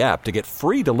 Download the app to get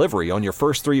free delivery on your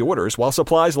first 3 orders while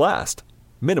supplies last.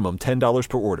 Minimum $10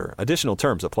 per order. Additional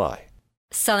terms apply.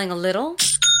 Selling a little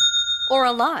or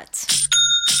a lot?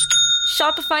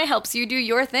 Shopify helps you do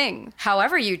your thing,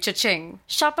 however you cha-ching.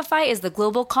 Shopify is the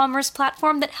global commerce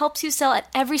platform that helps you sell at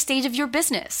every stage of your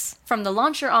business. From the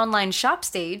launch your online shop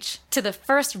stage, to the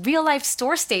first real-life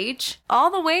store stage, all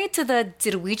the way to the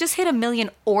did we just hit 1 million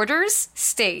orders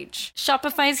stage.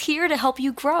 Shopify's here to help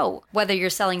you grow. Whether you're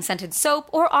selling scented soap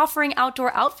or offering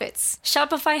outdoor outfits,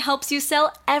 Shopify helps you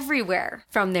sell everywhere.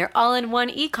 From their all-in-one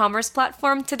e-commerce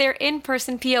platform to their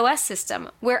in-person POS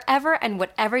system, wherever and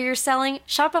whatever you're selling,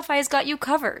 Shopify's got you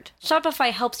covered.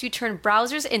 Shopify helps you turn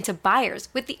browsers into buyers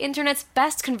with the internet's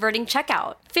best converting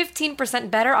checkout.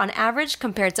 15% better on average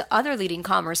compared to other leading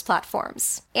commerce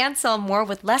platforms. And sell more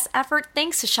with less effort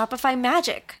thanks to Shopify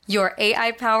Magic, your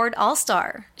AI-powered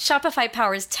all-star. Shopify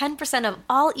powers 10% of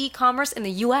all e-commerce in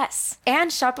the US.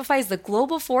 And Shopify is the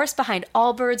global force behind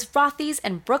Allbirds, Rothy's,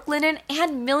 and Brooklinen,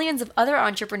 and millions of other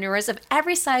entrepreneurs of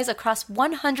every size across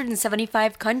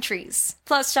 175 countries.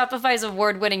 Plus, Shopify's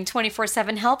award-winning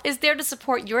 24/7 help is there to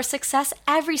support your success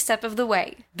every step of the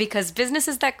way. Because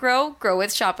businesses that grow, grow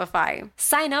with Shopify.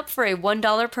 Sign up for a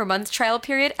 $1 per month trial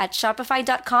period at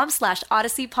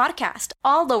shopify.com/Odyssey Podcast,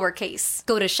 all lowercase.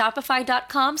 Go to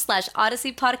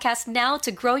shopify.com/Odyssey Podcast now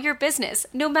to grow your business,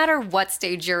 no matter what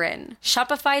stage you're in.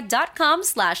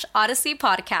 Shopify.com/Odyssey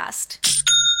Podcast.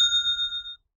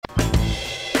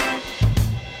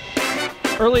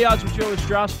 Early Odds with Joe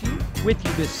Ostrowski with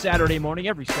you this Saturday morning,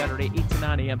 every Saturday, 8 to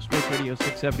 9 a.m. Sports Radio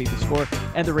 670 The Score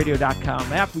and the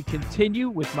radio.com app. We continue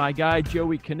with my guy,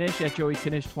 Joey Knish at Joey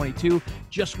Knish 22.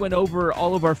 Just went over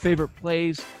all of our favorite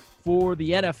plays for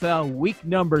the NFL week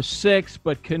number 6.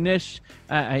 But Knish,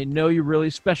 I know you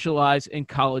really specialize in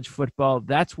college football.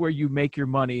 That's where you make your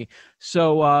money.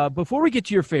 So before we get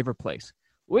to your favorite plays,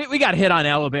 we got hit on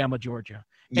Alabama, Georgia.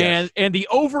 Yes. And the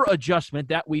over adjustment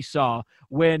that we saw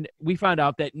when we found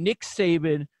out that Nick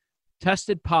Saban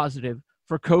tested positive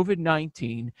for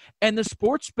COVID-19, and the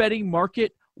sports betting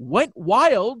market went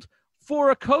wild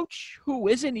for a coach who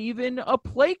isn't even a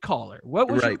play caller.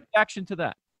 What was your reaction to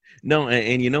that? No,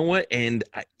 and you know what? And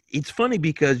it's funny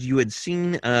because you had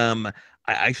seen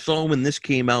I saw when this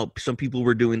came out, some people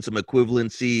were doing some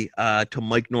equivalency to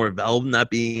Mike Norvell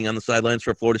not being on the sidelines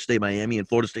for Florida State, Miami, and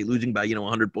Florida State losing by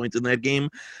 100 points in that game.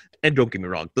 And don't get me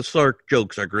wrong, the Sark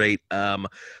jokes are great. But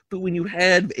when you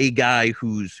have a guy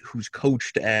who's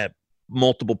coached at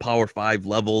multiple Power 5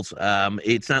 levels,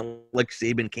 it's not like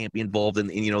Saban can't be involved in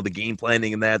the game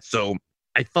planning and that. So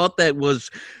I thought that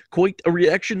was quite a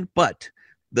reaction, but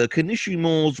the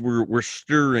Kanishimals were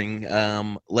stirring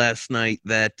last night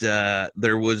that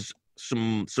there was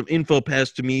some info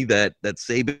passed to me that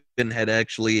Saban had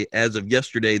actually, as of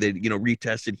yesterday, they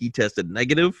retested. He tested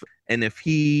negative, and if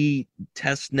he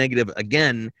tests negative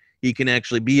again, he can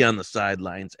actually be on the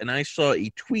sidelines. And I saw a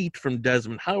tweet from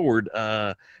Desmond Howard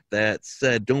that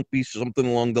said, "Don't be something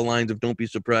along the lines of don't be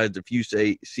surprised if you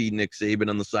see Nick Saban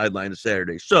on the sideline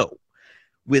Saturday." So,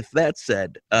 with that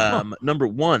said, number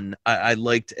one, I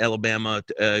liked Alabama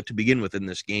to begin with in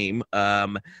this game.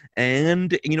 And, when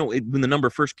the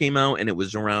number first came out and it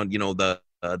was around, the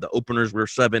openers were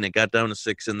 7, it got down to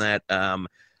 6 in that.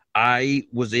 I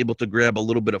was able to grab a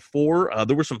little bit of 4.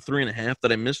 There were some 3.5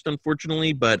 that I missed,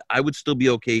 unfortunately, but I would still be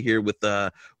okay here with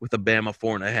a Bama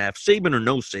 4.5. Saban or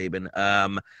no Saban.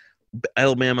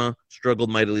 Alabama struggled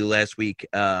mightily last week.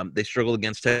 They struggled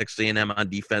against Texas A&M on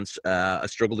defense.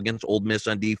 Struggled against Ole Miss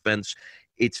on defense.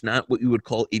 It's not what you would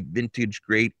call a vintage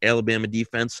great Alabama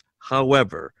defense.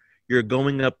 However, you're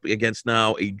going up against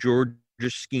now a Georgia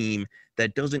scheme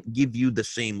that doesn't give you the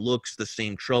same looks, the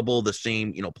same trouble, the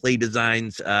same, play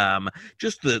designs,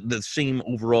 just the same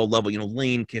overall level.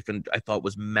 Lane Kiffin, I thought,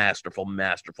 was masterful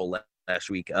last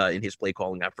week in his play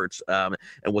calling efforts and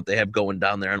what they have going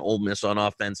down there on Ole Miss on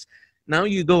offense. Now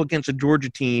you go against a Georgia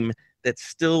team that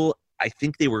still, I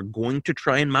think they were going to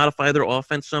try and modify their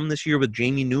offense some this year with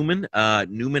Jamie Newman.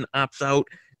 Newman opts out.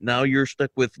 Now you're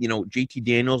stuck with, JT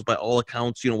Daniels, by all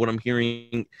accounts, what I'm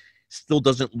hearing still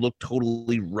doesn't look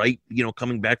totally right,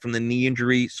 coming back from the knee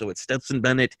injury. So it's Stetson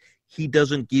Bennett. He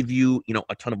doesn't give you,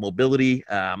 a ton of mobility,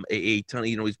 a ton of,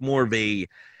 he's more of a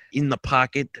in the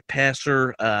pocket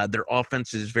passer. Their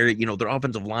offense is very, their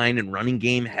offensive line and running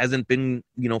game hasn't been,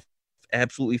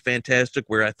 absolutely fantastic,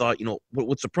 where I thought,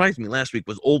 what surprised me last week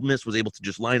was Ole Miss was able to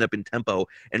just line up in tempo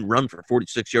and run for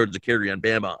 46 yards a carry on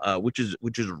Bama, which is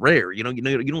rare. You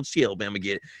don't see Alabama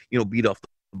get, beat off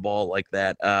ball like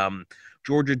that.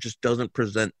 Georgia just doesn't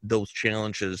present those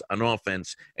challenges on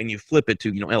offense, and you flip it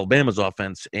to, Alabama's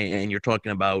offense, and you're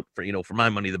talking about, for my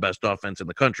money, the best offense in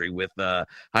the country with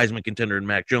Heisman contender and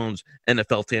Mac Jones,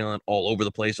 NFL talent all over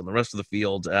the place on the rest of the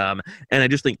field. And I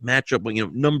just think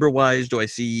matchup, number-wise, do I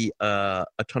see a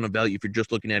ton of value if you're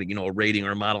just looking at it, a rating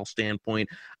or a model standpoint?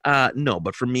 No,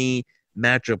 but for me,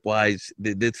 matchup-wise,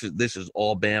 this is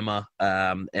all Bama,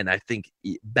 and I think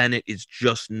Bennett is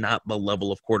just not the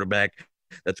level of quarterback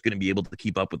that's going to be able to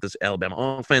keep up with this Alabama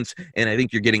offense. And I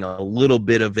think you're getting a little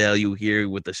bit of value here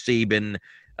with the Saban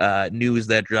news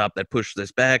that dropped that pushed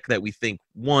this back, that we think,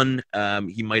 one,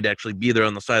 he might actually be there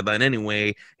on the sideline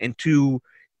anyway, and two,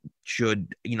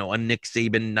 should, a Nick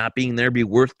Saban not being there be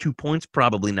worth 2 points?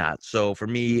 Probably not. So for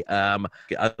me, I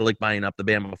like buying up the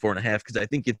Bama 4.5, because I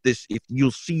think if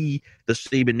you'll see the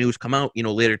Saban news come out,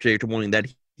 later today or tomorrow morning that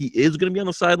he is going to be on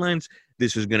the sidelines,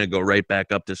 this is going to go right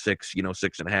back up to 6,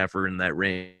 6.5 or in that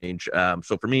range.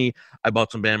 So for me, I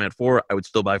bought some Bama at 4. I would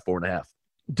still buy 4.5.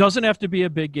 Doesn't have to be a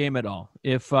big game at all.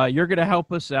 If you're going to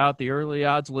help us out, the early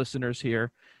odds listeners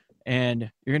here, and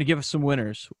you're going to give us some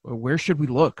winners, where should we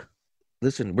look?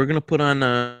 Listen, we're going to put on,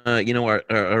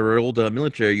 our old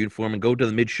military uniform and go to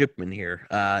the midshipmen here.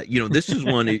 This is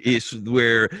one is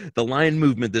where the line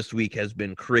movement this week has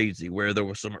been crazy, where there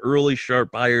were some early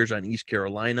sharp buyers on East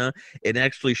Carolina. It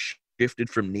actually shifted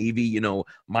from Navy,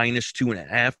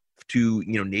 -2.5 to,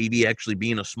 Navy actually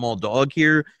being a small dog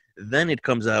here. Then it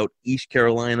comes out East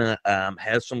Carolina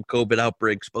has some COVID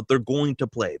outbreaks, but they're going to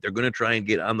play. They're going to try and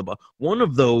get on the ball. One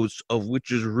of those, of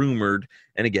which is rumored,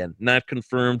 and again, not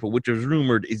confirmed, but which is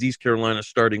rumored, is East Carolina's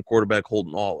starting quarterback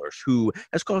Holton Ahlers, who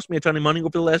has cost me a ton of money over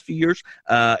the last few years.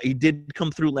 He did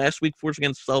come through last week for us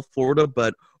against South Florida,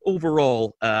 but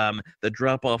overall, the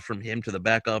drop-off from him to the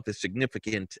backup is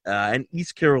significant, and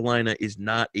East Carolina is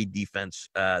not a defense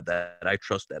that I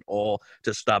trust at all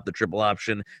to stop the triple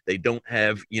option. They don't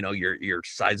have, your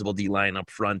sizable D-line up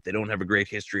front. They don't have a great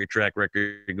history or track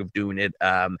record of doing it.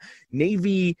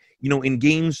 Navy, in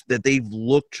games that they've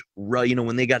looked right,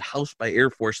 when they got housed by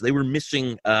Air Force, they were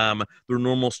missing their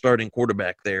normal starting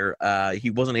quarterback there.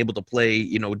 He wasn't able to play,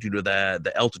 due to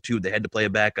the altitude. They had to play a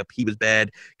backup. He was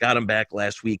bad. Got him back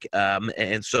last week.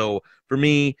 And so for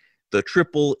me, the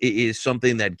triple is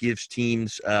something that gives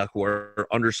teams who are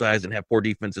undersized and have poor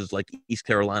defenses like East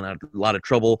Carolina a lot of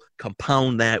trouble.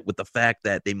 Compound that with the fact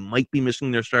that they might be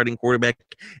missing their starting quarterback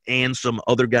and some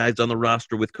other guys on the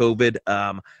roster with COVID.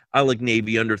 I like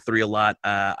Navy under 3 a lot.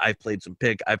 I've played some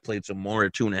pick. I've played some more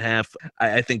at 2.5.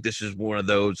 I think this is one of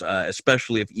those,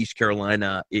 especially if East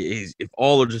Carolina if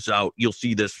Ahlers is out, you'll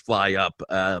see this fly up.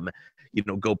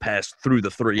 Go past through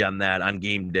the 3 on that on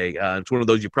game day. It's one of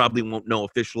those you probably won't know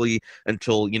officially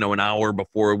until, an hour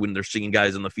before when they're seeing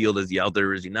guys in the field. Is he out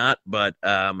there? Is he not? But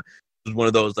it's one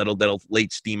of those that'll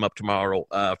late steam up tomorrow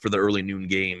for the early noon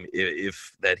game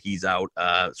if that he's out.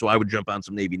 So I would jump on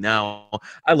some Navy now.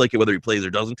 I like it whether he plays or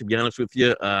doesn't, to be honest with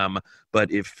you. But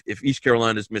if East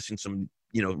Carolina is missing some,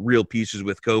 real pieces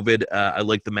with COVID, I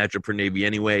like the matchup for Navy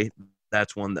anyway.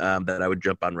 That's one that I would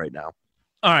jump on right now.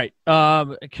 All right.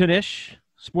 Kanish,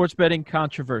 sports betting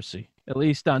controversy, at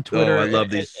least on Twitter. Oh, I love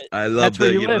these. I love that's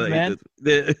where you live, man.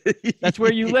 That's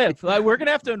where you live. We're going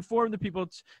to have to inform the people,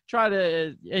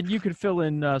 and you can fill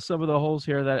in some of the holes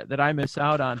here that I miss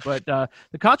out on. But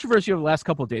the controversy over the last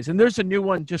couple of days, and there's a new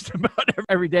one just about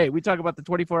every day. We talk about the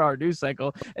 24-hour news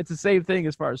cycle. It's the same thing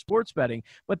as far as sports betting.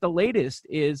 But the latest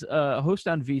is a host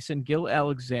on VSiN, Gil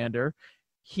Alexander.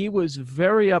 He was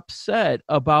very upset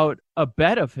about a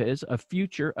bet of his, a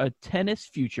tennis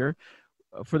future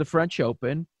for the French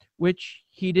Open, which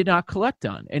he did not collect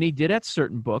on. And he did at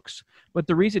certain books. But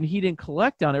the reason he didn't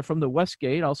collect on it from the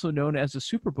Westgate, also known as the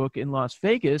Superbook in Las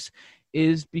Vegas,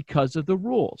 is because of the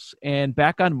rules. And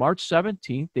back on March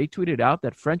 17th, they tweeted out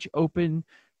that French Open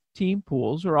team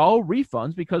pools are all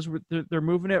refunds because they're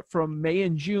moving it from May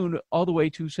and June all the way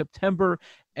to September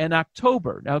and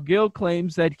October. Now, Gil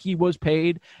claims that he was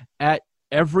paid at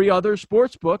every other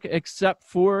sports book except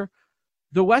for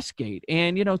the Westgate.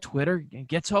 And, Twitter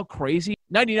gets all crazy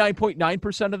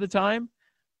 99.9% of the time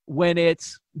when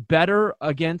it's better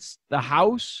against the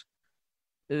house.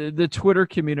 The Twitter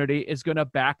community is going to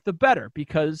back the better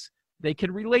because they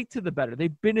can relate to the better.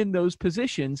 They've been in those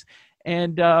positions.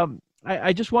 And,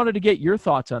 I just wanted to get your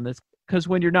thoughts on this, because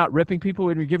when you're not ripping people,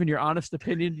 when you're giving your honest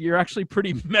opinion, you're actually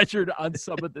pretty measured on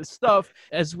some of this stuff.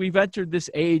 As we've entered this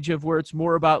age of where it's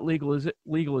more about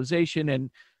legalization, and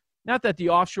not that the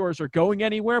offshores are going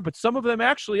anywhere, but some of them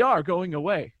actually are going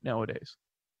away nowadays.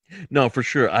 No, for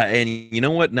sure. And you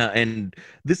know what? Now, and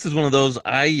this is one of those,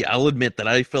 I'll admit that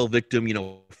I fell victim,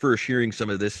 first hearing some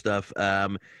of this stuff.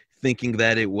 thinking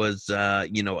that it was,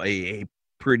 a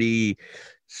pretty,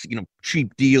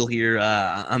 cheap deal here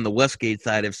on the Westgate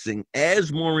side of things.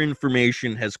 As more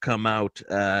information has come out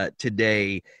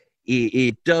today,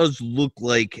 it does look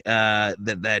like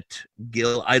that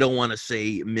Gill, I don't want to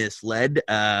say misled,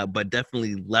 but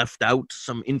definitely left out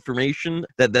some information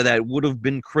that would have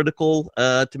been critical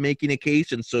to making a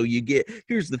case. And so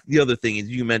here's the other thing, as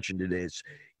you mentioned, it is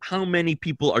how many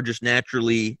people are just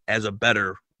naturally as a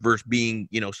bettor versus being,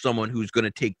 someone who's going to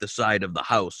take the side of the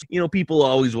house. People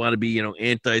always want to be,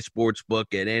 anti-sports book.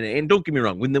 And don't get me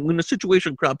wrong, when the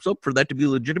situation crops up for that to be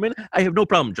legitimate, I have no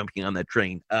problem jumping on that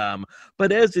train.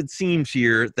 But as it seems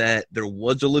here that there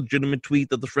was a legitimate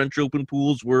tweet that the French Open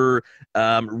pools were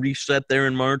reset there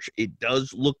in March, it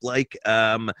does look like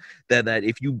that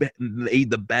if you made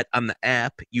the bet on the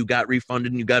app, you got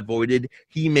refunded and you got voided.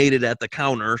 He made it at the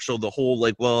counter. So the whole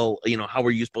how are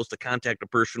you supposed to contact a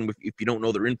person if you don't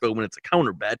know their info when it's a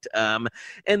counter bet?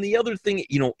 And the other thing,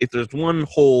 if there's one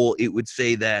hole, it would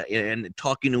say that, and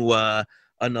talking to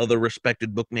another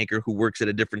respected bookmaker who works at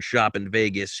a different shop in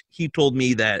Vegas, he told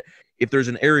me that if there's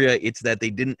an area, it's that they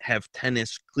didn't have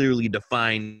tennis clearly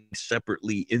defined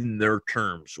separately in their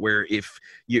terms, where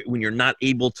when you're not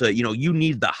able to, you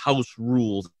need the house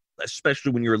rules,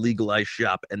 especially when you're a legalized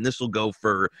shop. And this will go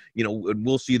for,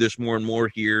 we'll see this more and more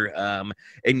here.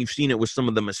 And you've seen it with some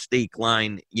of the mistake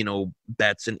line,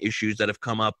 bets and issues that have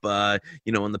come up,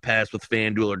 in the past with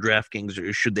FanDuel or DraftKings,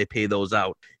 or should they pay those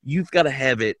out? You've got to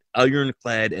have it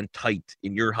ironclad and tight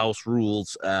in your house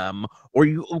rules, or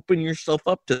you open yourself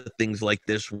up to things like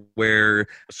this where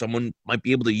someone might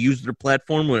be able to use their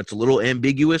platform when it's a little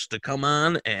ambiguous to come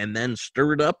on and then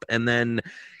stir it up. And then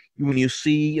when you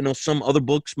see, some other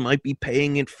books might be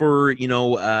paying it for,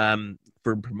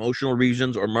 for promotional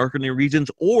reasons or marketing reasons,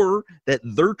 or that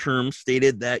their terms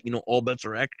stated that, all bets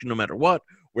are action no matter what,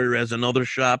 whereas another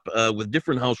shop with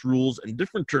different house rules and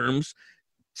different terms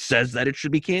says that it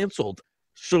should be canceled.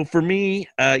 So for me,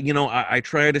 I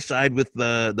try to side with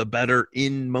the better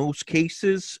in most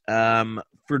cases.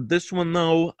 For this one,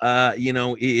 though,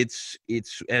 it's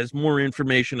as more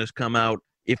information has come out,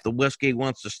 if the Westgate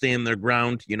wants to stand their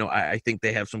ground, I think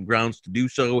they have some grounds to do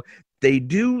so. They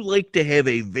do like to have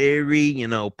a very,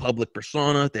 public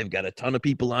persona. They've got a ton of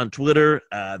people on Twitter.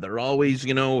 They're always,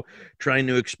 trying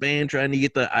to expand, trying to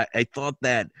get I thought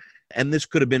that, and this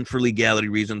could have been for legality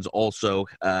reasons also.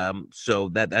 So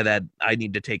that I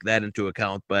need to take that into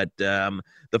account. But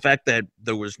the fact that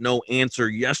there was no answer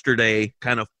yesterday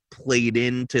kind of played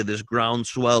into this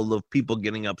groundswell of people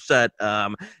getting upset.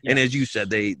 And as you said,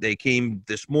 they came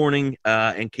this morning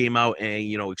and came out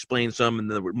and, explained some, and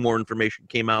then more information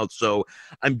came out. So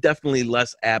I'm definitely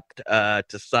less apt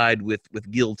to side with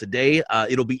Gill today.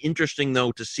 It'll be interesting,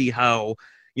 though, to see how,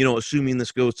 assuming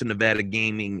this goes to Nevada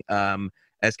Gaming,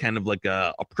 as kind of like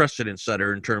a precedent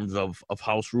setter in terms of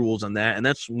house rules and that. And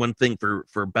that's one thing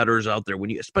for bettors out there,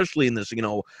 when you, especially in this,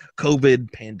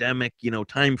 COVID pandemic,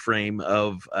 time frame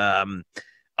of,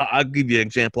 I'll give you an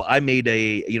example. I made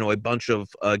a bunch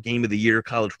of game of the year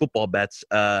college football bets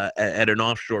at an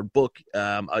offshore book,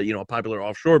 a popular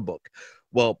offshore book.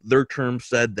 Well, their term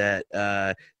said that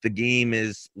the game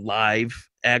is live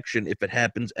action if it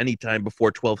happens anytime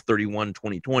before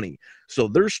 12/31/2020. So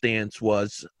their stance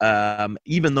was,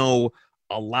 even though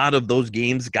a lot of those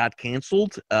games got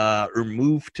canceled or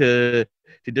moved to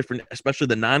different, especially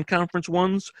the non-conference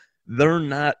ones, they're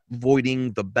not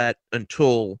voiding the bet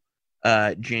until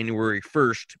January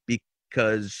 1st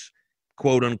because,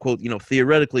 quote unquote,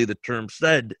 theoretically the term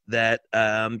said that,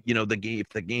 if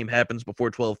the game happens before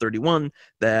 12/31,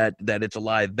 that it's a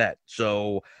live bet.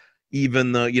 So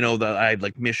even I had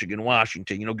like Michigan,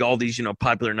 Washington, all these,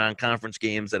 popular non-conference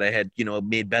games that I had,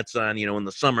 made bets on, in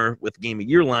the summer with game of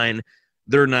year line,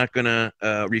 they're not going to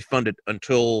refund it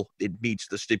until it meets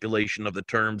the stipulation of the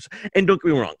terms. And don't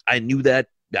get me wrong, I knew that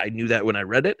when I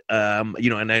read it,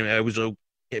 and I was okay.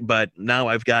 But now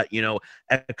I've got,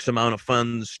 X amount of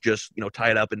funds just,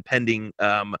 tied up and pending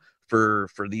for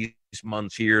these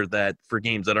months here that for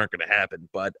games that aren't going to happen.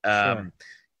 But, sure.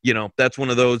 That's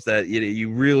one of those that you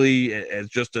really, as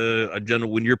just a general,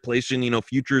 when you're placing,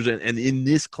 futures and in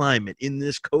this climate, in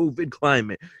this COVID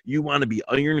climate, you want to be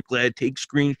ironclad, take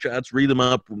screenshots, read them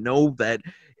up, know that,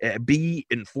 be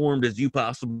informed as you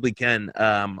possibly can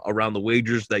around the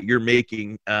wagers that you're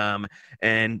making.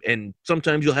 And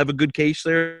sometimes you'll have a good case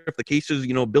there if the case is,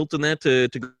 built in that to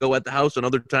go at the house, and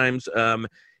other times,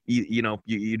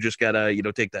 you just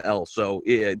gotta, take the L. So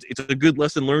it's a good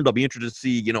lesson learned. I'll be interested to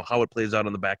see, how it plays out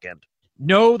on the back end.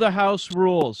 Know the house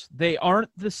rules. They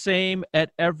aren't the same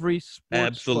at every sports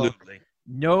Absolutely. book.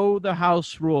 Know the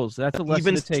house rules. That's a lesson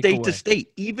even to take state away. to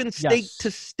state, even state to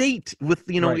state with,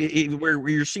 where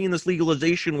you're seeing this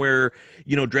legalization where,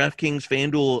 DraftKings,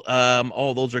 FanDuel,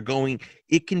 all those are going.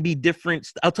 It can be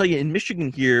different. I'll tell you, in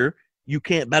Michigan here, you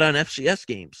can't bet on FCS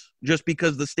games just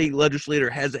because the state legislature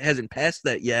hasn't passed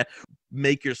that yet.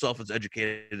 Make yourself as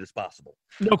educated as possible.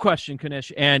 No question,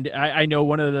 Kanish. And I know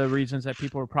one of the reasons that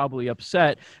people are probably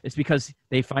upset is because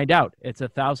they find out it's a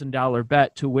 $1,000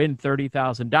 bet to win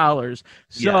 $30,000.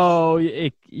 So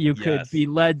you could be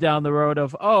led down the road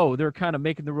of, they're kind of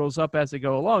making the rules up as they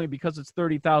go along. And because it's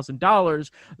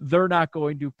 $30,000, they're not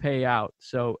going to pay out.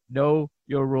 So know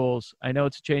your rules. I know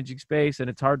it's a changing space and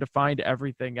it's hard to find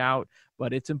everything out,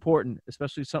 but it's important,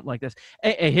 especially something like this.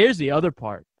 And here's the other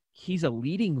part. He's a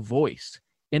leading voice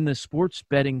in the sports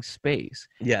betting space.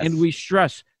 Yes. And we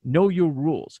stress, know your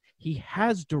rules. He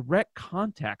has direct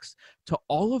contacts to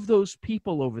all of those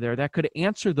people over there that could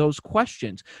answer those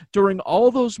questions during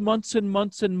all those months and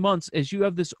months and months as you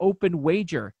have this open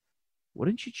wager.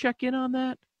 Wouldn't you check in on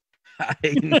that?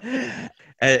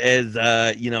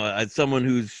 As someone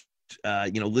who's,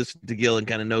 listened to Gil and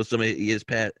kind of knows some of his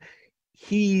Pat,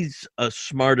 he's a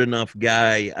smart enough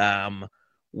guy,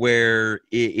 where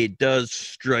it does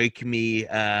strike me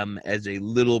as a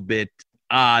little bit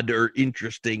odd or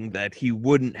interesting that he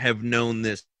wouldn't have known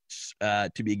this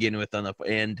to begin with.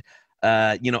 And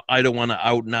I don't want to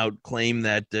out and out claim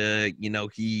that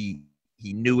he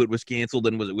knew it was canceled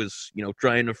and was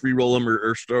trying to free roll him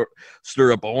or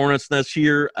stir up a hornet's nest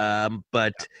here.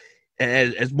 But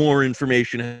as more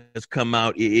information has come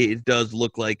out, it does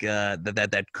look like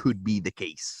that could be the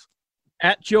case.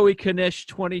 At Joey Kanish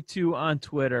 22 on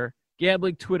Twitter,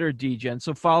 Gambling Twitter Degen.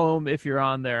 So follow him if you're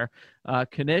on there.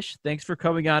 Kanish, thanks for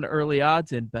coming on Early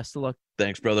Odds and best of luck.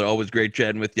 Thanks, brother. Always great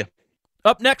chatting with you.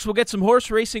 Up next, we'll get some horse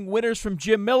racing winners from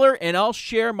Jim Miller, and I'll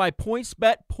share my points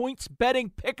betting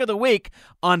pick of the week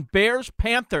on Bears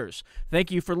Panthers.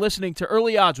 Thank you for listening to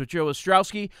Early Odds with Joe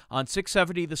Ostrowski on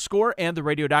 670 The Score and the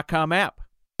radio.com app.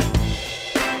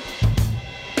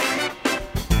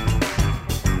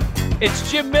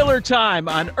 It's Jim Miller time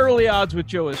on Early Odds with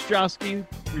Joe Ostrowski.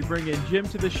 We bring in Jim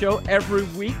to the show every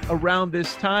week around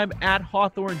this time at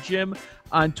Hawthorne Jim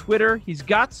on Twitter. He's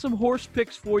got some horse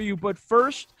picks for you, but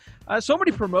first, so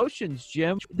many promotions,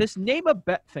 Jim. This name a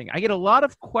bet thing, I get a lot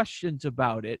of questions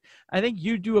about it. I think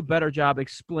you do a better job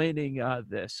explaining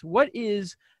this. What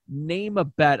is name a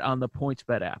bet on the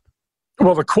PointsBet app?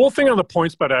 Well, the cool thing on the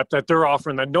PointsBet app that they're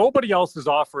offering that nobody else is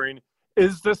offering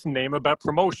is this name a bet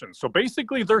promotion. So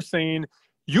basically they're saying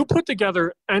you put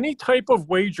together any type of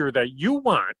wager that you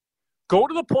want, go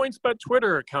to the PointsBet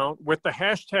Twitter account with the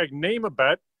hashtag name a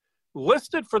bet,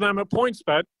 list it for them at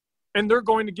PointsBet, and they're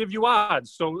going to give you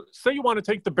odds. So say you want to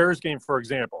take the Bears game, for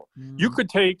example. You could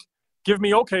give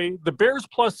me, the Bears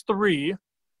 +3,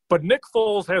 but Nick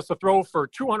Foles has to throw for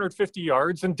 250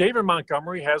 yards and David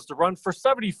Montgomery has to run for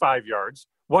 75 yards.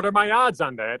 What are my odds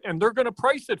on that? And they're going to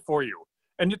price it for you.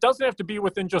 And it doesn't have to be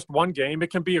within just one game.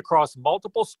 It can be across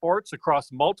multiple sports,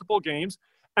 across multiple games.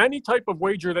 Any type of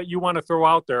wager that you want to throw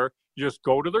out there, you just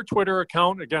go to their Twitter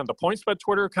account. Again, the PointsBet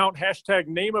Twitter account, hashtag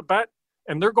name a bet,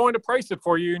 and they're going to price it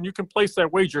for you, and you can place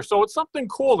that wager. So it's something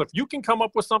cool. If you can come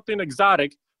up with something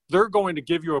exotic, they're going to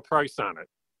give you a price on it.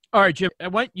 All right, Jim, I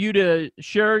want you to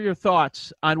share your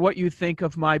thoughts on what you think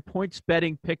of my points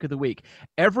betting pick of the week.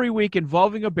 Every week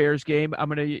involving a Bears game, I'm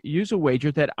going to use a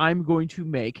wager that I'm going to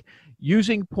make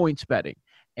using points betting.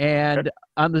 And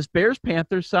on this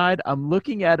Bears-Panthers side, I'm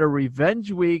looking at a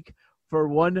revenge week for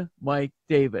one Mike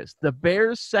Davis. The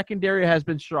Bears secondary has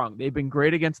been strong. They've been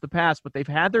great against the pass, but they've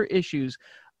had their issues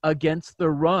against the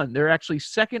run. They're actually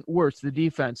second worst, the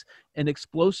defense, in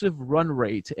explosive run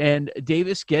rate. And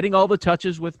Davis getting all the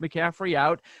touches with McCaffrey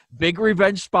out. Big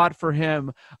revenge spot for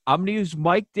him. I'm going to use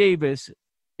Mike Davis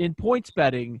in points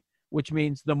betting, which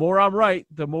means the more I'm right,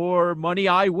 the more money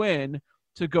I win,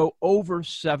 to go over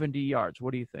 70 yards.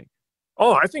 What do you think?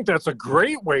 Oh, I think that's a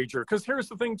great wager because here's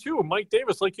the thing, too. Mike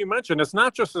Davis, like you mentioned, it's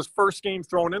not just his first game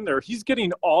thrown in there. He's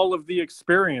getting all of the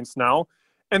experience now.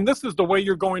 And this is the way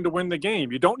you're going to win the game.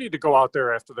 You don't need to go out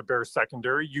there after the Bears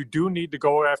secondary. You do need to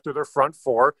go after their front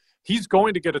four. He's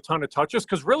going to get a ton of touches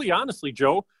because really, honestly,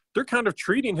 Joe, they're kind of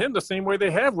treating him the same way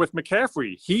they have with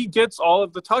McCaffrey. He gets all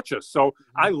of the touches. So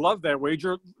I love that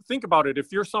wager. Think about it.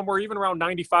 If you're somewhere even around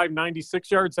 95, 96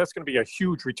 yards, that's going to be a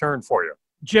huge return for you.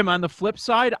 Jim, on the flip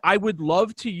side, I would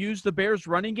love to use the Bears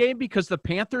running game because the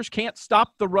Panthers can't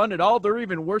stop the run at all. They're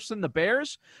even worse than the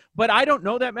Bears. But I don't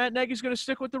know that Matt Nagy's going to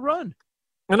stick with the run.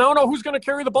 And I don't know who's going to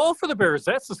carry the ball for the Bears.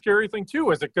 That's the scary thing,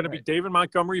 too. Is it going to be David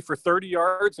Montgomery for 30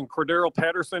 yards and Cordero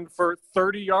Patterson for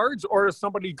 30 yards? Or is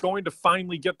somebody going to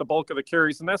finally get the bulk of the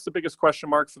carries? And that's the biggest question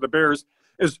mark for the Bears,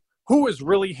 is who is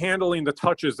really handling the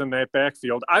touches in that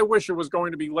backfield. I wish it was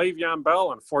going to be Le'Veon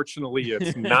Bell. Unfortunately,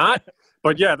 it's not.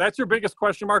 But, yeah, that's your biggest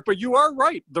question mark. But you are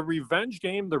right. The revenge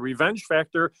game, the revenge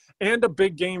factor, and a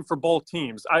big game for both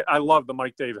teams. I love the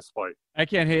Mike Davis play. I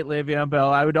can't hate Le'Veon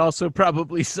Bell. I would also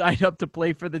probably sign up to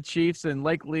play for the Chiefs and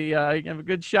likely have a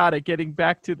good shot at getting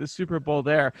back to the Super Bowl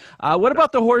there. What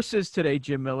about the horses today,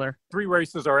 Jim Miller? 3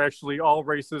 races are actually all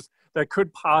races that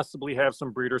could possibly have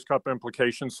some Breeders' Cup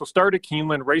implications. So start at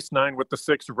Keeneland, race 9 with the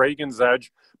 6, Reagan's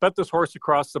Edge. Bet this horse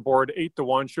across the board,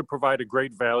 8-1, should provide a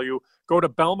great value. Go to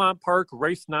Belmont Park,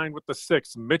 race 9 with the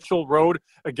 6, Mitchell Road.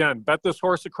 Again, bet this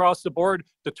horse across the board.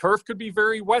 The turf could be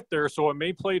very wet there, so it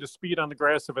may play to speed on the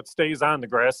grass if it stays on the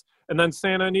grass. And then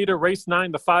Santa Anita, race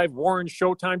 9, the 5, Warren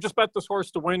Showtime. Just bet this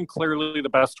horse to win, clearly the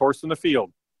best horse in the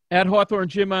field. At Hawthorne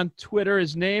Jim on Twitter.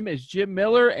 His name is Jim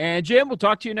Miller. And Jim, we'll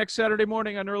talk to you next Saturday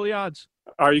morning on Early Odds.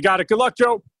 All right, you got it. Good luck,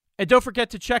 Joe. And don't forget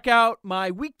to check out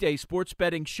my weekday sports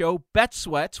betting show, Bet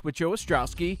Sweats with Joe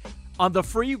Ostrowski, on the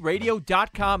free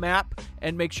radio.com app,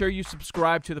 and make sure you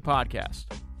subscribe to the podcast.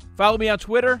 Follow me on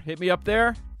Twitter. Hit me up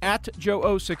there, at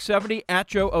Joe0670, at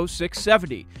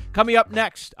Joe0670. Coming up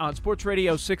next on Sports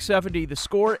Radio 670, The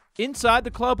Score, Inside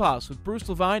the Clubhouse with Bruce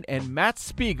Levine and Matt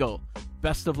Spiegel.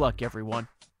 Best of luck, everyone.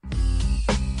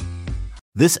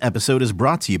 This episode is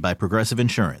brought to you by Progressive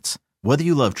Insurance. Whether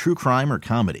you love true crime or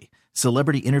comedy,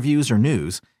 celebrity interviews or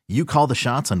news, you call the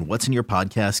shots on what's in your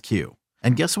podcast queue.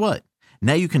 And guess what?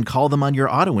 Now you can call them on your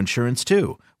auto insurance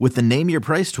too, with the Name Your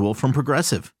Price tool from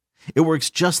Progressive. It works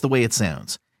just the way it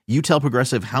sounds. You tell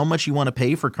Progressive how much you want to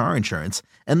pay for car insurance,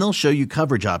 and they'll show you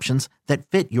coverage options that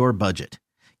fit your budget.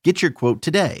 Get your quote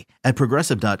today at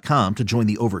Progressive.com to join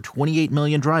the over 28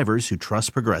 million drivers who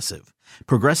trust Progressive.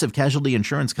 Progressive Casualty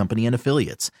Insurance Company and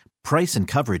Affiliates. Price and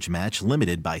coverage match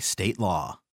limited by state law.